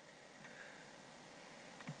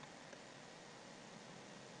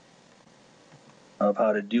 Of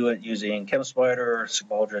how to do it using ChemSpider,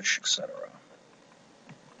 Sigma-Aldrich, etc.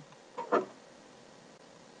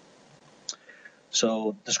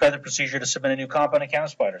 So describe the procedure to submit a new compound in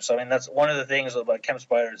ChemSpider. So I mean, that's one of the things about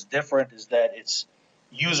ChemSpider is different, is that its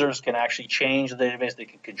users can actually change the database, they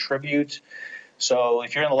can contribute. So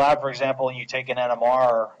if you're in the lab, for example, and you take an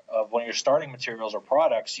NMR of one of your starting materials or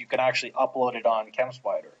products, you can actually upload it on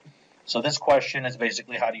ChemSpider. So this question is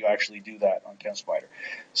basically, how do you actually do that on ChemSpider?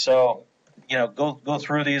 So go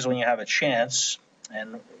through these when you have a chance,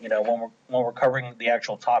 and when we're covering the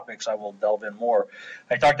actual topics, I will delve in more.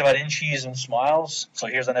 I talked about inches and smiles, so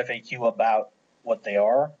here's an FAQ about what they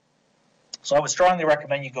are. So I would strongly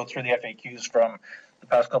recommend you go through the FAQs from the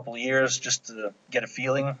past couple of years just to get a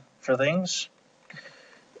feeling for things.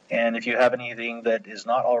 And if you have anything that is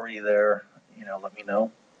not already there, let me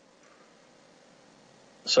know.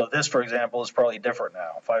 So this, for example, is probably different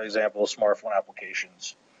now. 5 examples, smartphone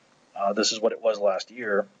applications. This is what it was last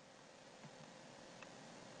year.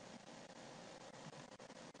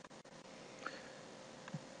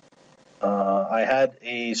 I had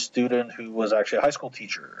a student who was actually a high school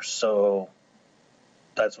teacher, so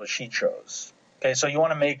that's what she chose. Okay, so you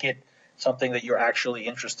want to make it something that you're actually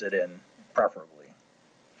interested in, preferably.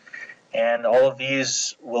 And all of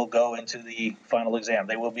these will go into the final exam.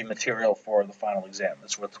 They will be material for the final exam.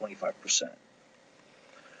 That's worth 25%.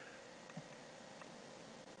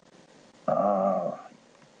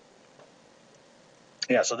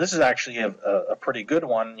 Yeah, so this is actually a pretty good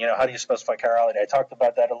one. How do you specify chirality? I talked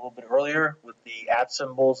about that a little bit earlier with the @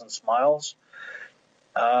 symbols and smiles.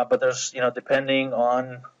 But there's, depending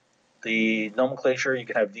on the nomenclature, you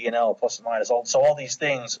can have D and L, plus and minus. So all these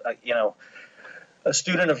things, a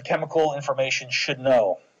student of chemical information should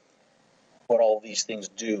know what all of these things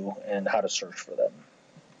do and how to search for them.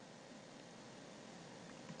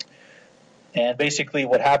 And basically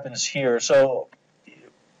what happens here, so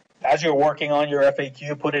as you're working on your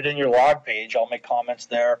FAQ, put it in your log page. I'll make comments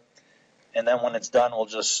there. and then when it's done, we'll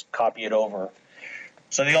just copy it over.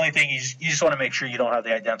 So the only thing you just want to make sure you don't have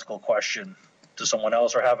the identical question to someone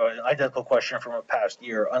else or have an identical question from a past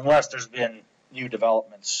year, unless there's been new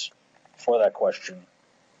developments for that question.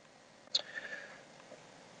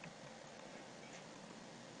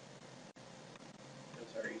 I'm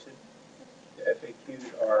sorry, you said the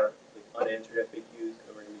FAQs are like unanswered FAQs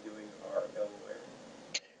that we're going to be doing are available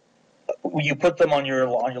where? You put them on your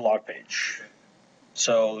log page.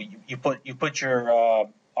 So you put your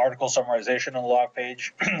article summarization on the log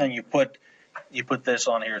page, and you put this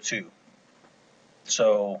on here too.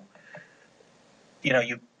 So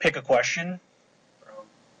you pick a question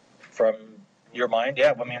from your mind.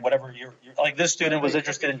 Yeah, I mean whatever you're like. This student was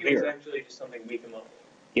interested in beer. It's actually just something we come up with.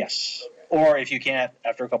 Yes. Okay. Or if you can't,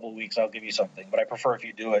 after a couple of weeks, I'll give you something. But I prefer if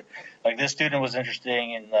you do it. Like this student was interested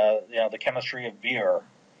in the chemistry of beer.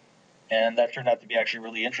 And that turned out to be actually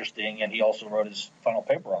really interesting, and he also wrote his final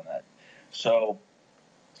paper on that. So,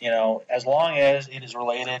 as long as it is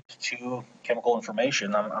related to chemical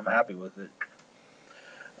information, I'm happy with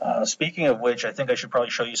it. Speaking of which, I think I should probably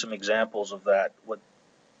show you some examples of that, what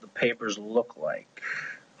the papers look like.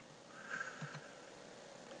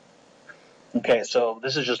 Okay, so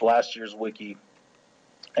this is just last year's wiki.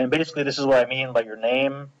 And basically this is what I mean by your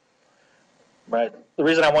name. Right. The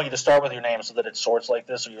reason I want you to start with your name is so that it sorts like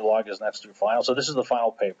this, so your log is next to your final. So this is the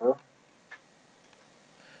final paper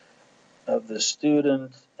of the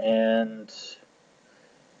student, and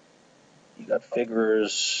you got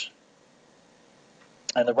figures,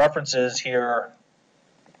 and the references here.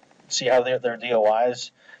 See how they're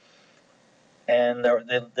DOIs, and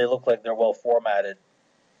they look like they're well formatted.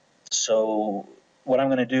 So what I'm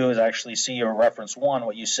going to do is actually see your reference one,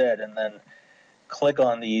 what you said, and then click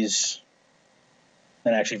on these.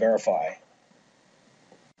 And actually verify.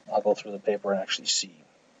 I'll go through the paper and actually see.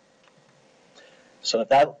 So if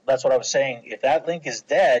that's what I was saying. If that link is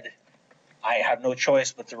dead, I have no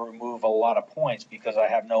choice but to remove a lot of points because I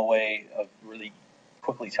have no way of really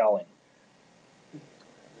quickly telling.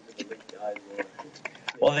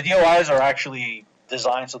 Well, the DOIs are actually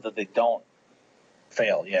designed so that they don't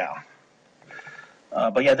fail. Yeah.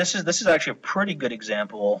 But yeah, this is actually a pretty good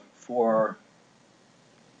example for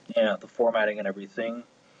the formatting and everything.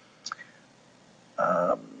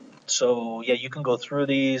 So yeah, you can go through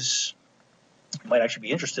these. You might actually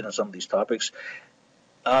be interested in some of these topics.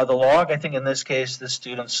 The log, I think in this case, the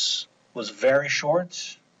student's was very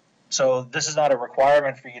short. So this is not a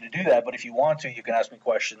requirement for you to do that, but if you want to, you can ask me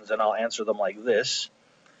questions and I'll answer them like this.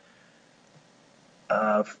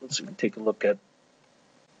 Let's take a look at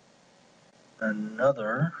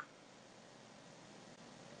another.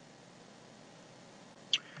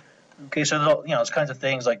 Okay, so it's kinds of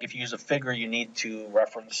things like if you use a figure, you need to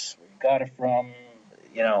reference where you got it from.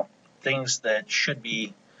 Things that should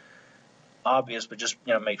be obvious, but just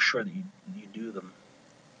make sure that you do them.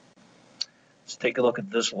 Let's take a look at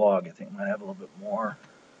this log. I think it might have a little bit more.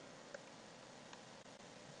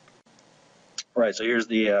 Right. So here's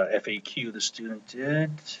the FAQ the student did,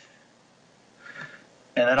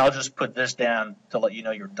 and then I'll just put this down to let you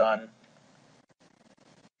know you're done.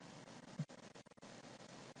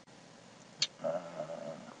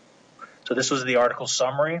 So this was the article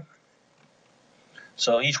summary.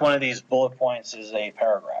 So each one of these bullet points is a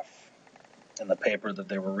paragraph in the paper that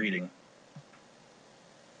they were reading.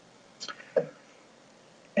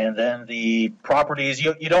 And then the properties,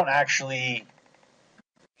 you don't actually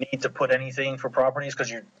need to put anything for properties because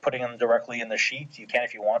you're putting them directly in the sheet. You can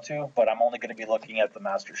if you want to, but I'm only going to be looking at the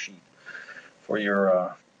master sheet for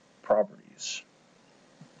your properties.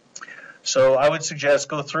 So I would suggest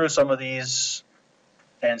go through some of these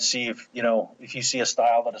and see if you see a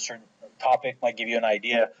style that a certain topic might give you an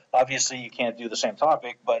idea. Obviously, you can't do the same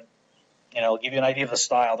topic, but it'll give you an idea of the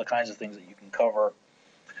style, the kinds of things that you can cover.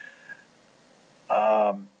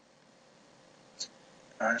 I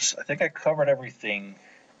think I covered everything.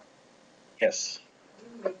 Yes.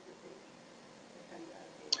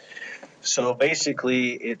 So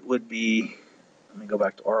basically, it would be. Let me go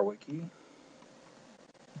back to our wiki.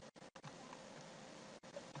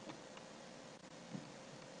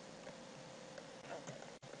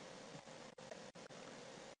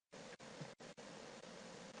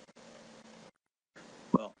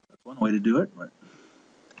 Well, that's one way to do it, but.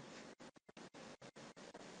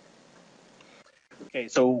 Okay,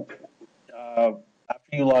 so after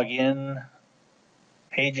you log in,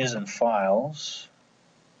 pages and files,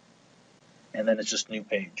 and then it's just new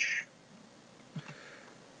page.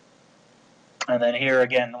 And then here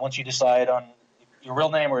again, once you decide on your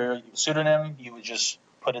real name or your pseudonym, you would just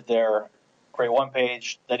put it there create one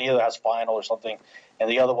page that either has final or something, and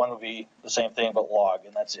the other one would be the same thing but log,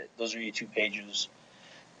 and that's it. Those are your 2 pages.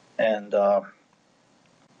 And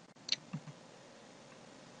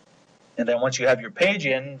then once you have your page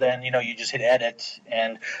in, then you just hit edit.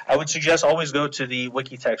 And I would suggest always go to the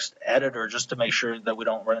wiki text editor just to make sure that we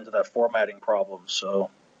don't run into that formatting problem.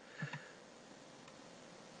 So,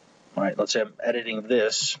 all right, let's say I'm editing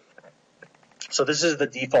this. So this is the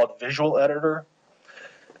default visual editor.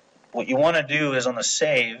 What you want to do is on the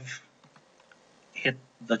save, hit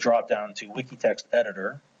the drop down to wiki text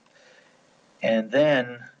editor, and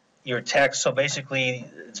then your text. So basically,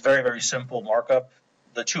 it's very, very simple markup.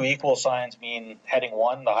 The 2 equal signs mean heading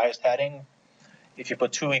 1, the highest heading. If you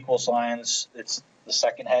put 2 equal signs, it's the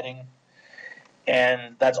second heading.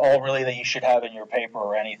 And that's all really that you should have in your paper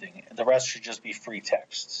or anything. The rest should just be free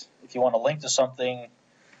text. If you want to link to something,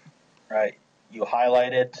 right, you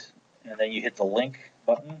highlight it, and then you hit the link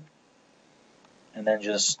button, and then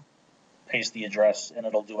just paste the address, and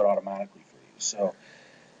it'll do it automatically for you. So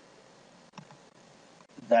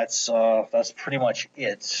that's pretty much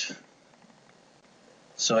it.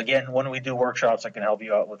 So again, when we do workshops, I can help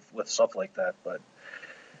you out with stuff like that. But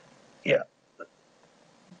yeah.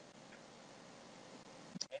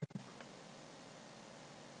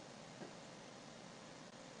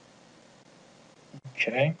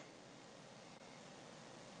 Okay.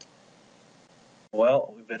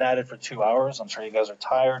 Well, we've been at it for 2 hours. I'm sure you guys are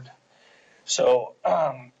tired. So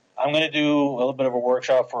I'm going to do a little bit of a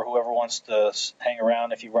workshop for whoever wants to hang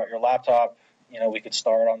around. If you brought your laptop, we could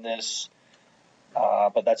start on this.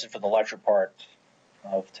 But that's it for the lecture part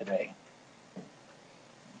of today.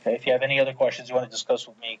 Okay, if you have any other questions you want to discuss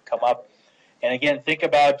with me, come up. And again, think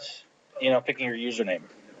about, picking your username.